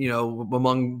just,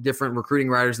 among different recruiting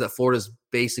writers that Florida's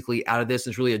basically out of this.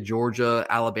 It's really a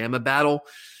Georgia-Alabama battle.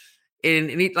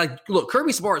 And look,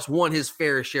 Kirby Smart's won his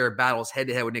fair share of battles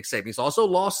head-to-head with Nick Saban. He's also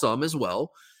lost some as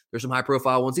well. There's some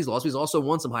high-profile ones he's lost. He's also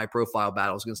won some high-profile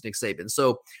battles against Nick Saban.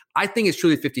 So I think it's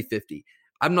truly 50-50.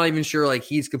 I'm not even sure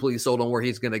he's completely sold on where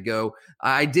he's going to go.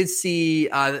 I did see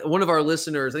one of our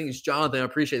listeners, I think it's Jonathan. I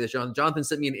appreciate this, Jonathan. Jonathan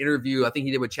sent me an interview. I think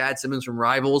he did with Chad Simmons from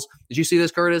Rivals. Did you see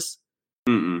this, Curtis?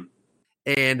 Mm-mm.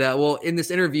 And, in this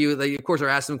interview, they, of course, are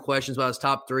asking him questions about his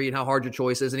top 3 and how hard your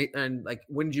choice is. And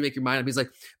when did you make your mind up? He's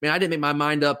like, man, I didn't make my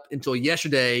mind up until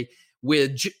yesterday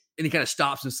and he kind of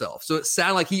stops himself. So it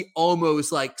sounded like he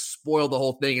almost spoiled the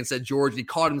whole thing and said George. He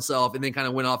caught himself and then kind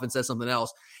of went off and said something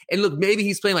else. And look, maybe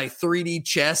he's playing 3D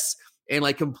chess and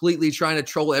completely trying to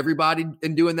troll everybody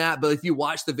and doing that. But if you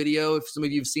watch the video, if some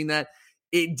of you have seen that,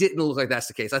 it didn't look like that's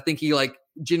the case. I think he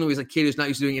genuinely was a kid who's not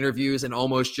used to doing interviews and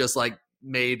almost just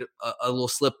made a little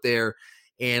slip there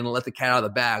and let the cat out of the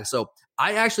bag. So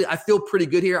I feel pretty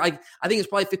good here. I think it's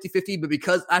probably 50-50, but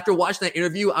because after watching that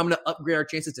interview, I'm going to upgrade our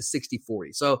chances to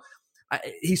 60-40. So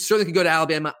he certainly could go to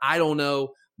Alabama. I don't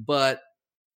know, but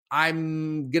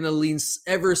I'm going to lean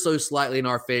ever so slightly in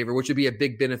our favor, which would be a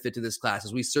big benefit to this class,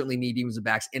 as we certainly need defensive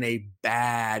backs in a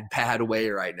bad way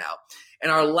right now. And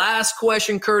our last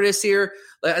question, Curtis, here,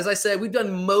 as I said, we've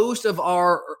done most of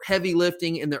our heavy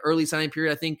lifting in the early signing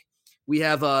period. I think we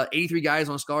have 83 guys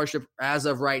on scholarship as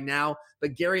of right now.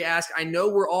 But Gary asked, I know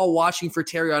we're all watching for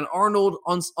Terrion Arnold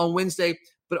on Wednesday,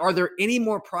 but are there any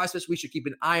more prospects we should keep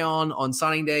an eye on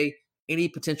signing day? Any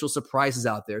potential surprises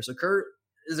out there? So, Kurt,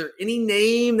 is there any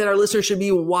name that our listeners should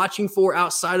be watching for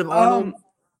outside of Arnold?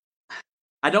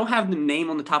 I don't have the name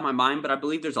on the top of my mind, but I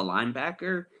believe there's a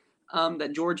linebacker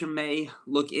that Georgia may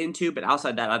look into. But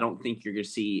outside that, I don't think you're going to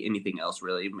see anything else,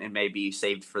 really. It may be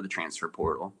saved for the transfer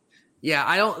portal. Yeah,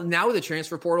 I don't. Now with the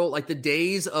transfer portal, the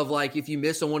days of if you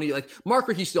miss on one of you, Mark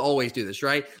Richt used to always do this,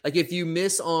 right? If you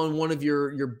miss on one of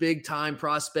your big time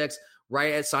prospects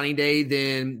right at signing day,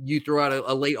 then you throw out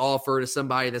a late offer to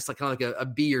somebody that's kind of a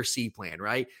B or C plan,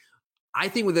 right? I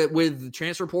think with the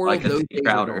transfer portal, those days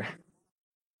Crowder.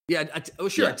 Yeah,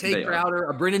 Tate Crowder,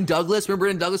 a Brendan Douglas. Remember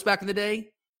Brendan Douglas back in the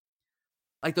day?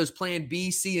 Those plan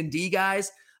B, C, and D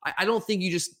guys. I don't think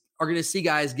you just are going to see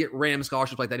guys get random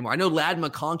scholarships like that anymore. I know Ladd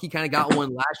McConkey kind of got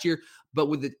one last year, but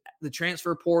with the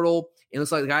transfer portal, it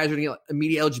looks like the guys are going to get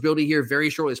immediate eligibility here very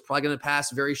shortly. It's probably going to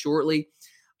pass very shortly.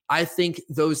 I think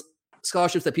those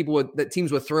scholarships that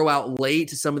teams would throw out late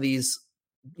to some of these,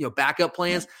 backup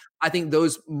plans, I think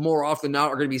those more often than not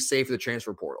are going to be safe for the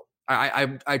transfer portal.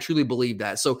 I truly believe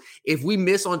that. So if we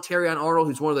miss on Terrion Arnold,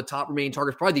 who's one of the top remaining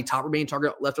targets, probably the top remaining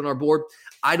target left on our board,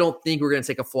 I don't think we're going to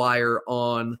take a flyer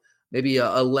on maybe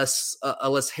a less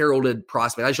heralded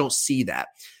prospect. I just don't see that.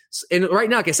 And right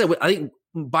now, like I said, I think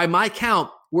by my count,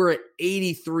 we're at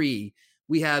 83.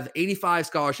 We have 85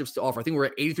 scholarships to offer. I think we're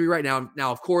at 83 right now.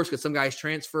 Now, of course, could some guys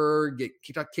transfer, get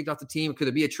kicked off the team? Could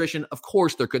there be attrition? Of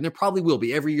course there could. And there probably will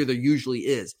be. Every year there usually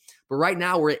is. But right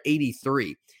now we're at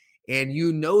 83. And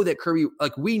you know that Kirby,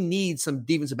 we need some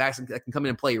defensive backs that can come in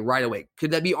and play right away.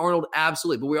 Could that be Arnold?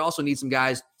 Absolutely. But we also need some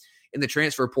guys in the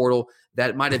transfer portal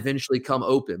that might eventually come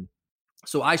open.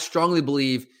 So I strongly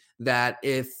believe that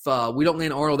if we don't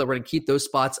land Arnold, that we're going to keep those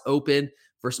spots open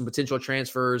for some potential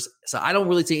transfers. So I don't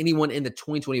really see anyone in the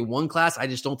 2021 class. I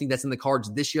just don't think that's in the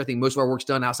cards this year. I think most of our work's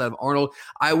done outside of Arnold.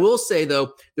 I will say,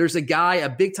 though, there's a guy, a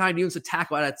big-time defensive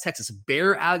tackle out of Texas,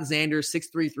 Bear Alexander,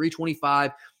 6'3",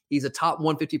 325. He's a top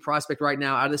 150 prospect right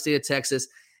now out of the state of Texas.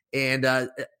 And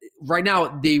right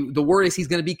now, the word is he's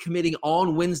going to be committing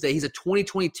on Wednesday. He's a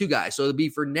 2022 guy, so it'll be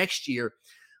for next year.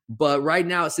 But right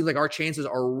now, it seems like our chances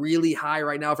are really high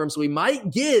right now for him. So we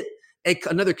might get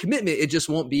another commitment. It just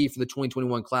won't be for the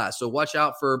 2021 class. So watch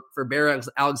out for Bear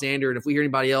Alexander. And if we hear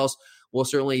anybody else, we'll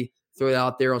certainly throw it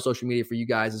out there on social media for you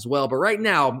guys as well. But right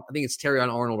now, I think it's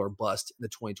Terrion Arnold or bust in the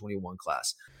 2021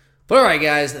 class. But all right,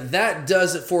 guys, that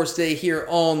does it for us today here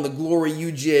on the Glory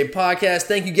UGA podcast.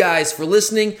 Thank you guys for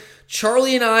listening.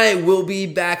 Charlie and I will be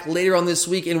back later on this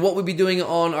week, and what we'll be doing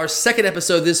on our second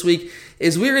episode this week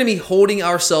is we're going to be holding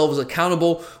ourselves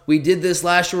accountable. We did this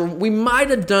last year. We might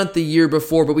have done it the year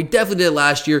before, but we definitely did it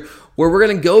last year, where we're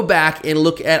going to go back and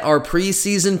look at our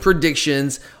preseason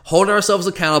predictions, hold ourselves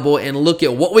accountable, and look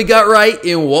at what we got right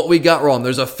and what we got wrong.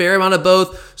 There's a fair amount of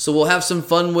both, so we'll have some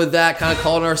fun with that, kind of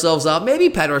calling ourselves out, maybe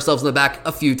patting ourselves on the back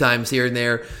a few times here and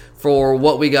there for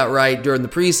what we got right during the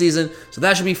preseason. So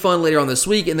that should be fun later on this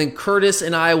week. And then Curtis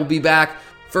and I will be back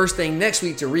first thing next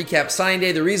week to recap signing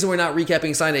day. The reason we're not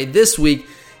recapping signing day this week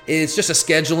is just a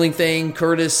scheduling thing.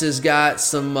 Curtis has got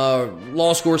some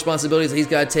law school responsibilities that he's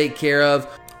got to take care of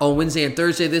on Wednesday and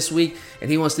Thursday this week,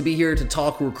 and he wants to be here to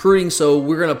talk recruiting. So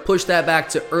we're going to push that back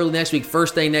to early next week.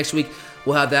 First thing next week,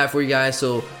 we'll have that for you guys.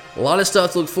 So a lot of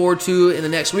stuff to look forward to in the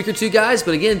next week or two, guys.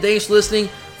 But again, thanks for listening.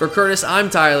 For Curtis, I'm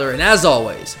Tyler, and as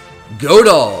always, go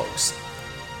Dogs!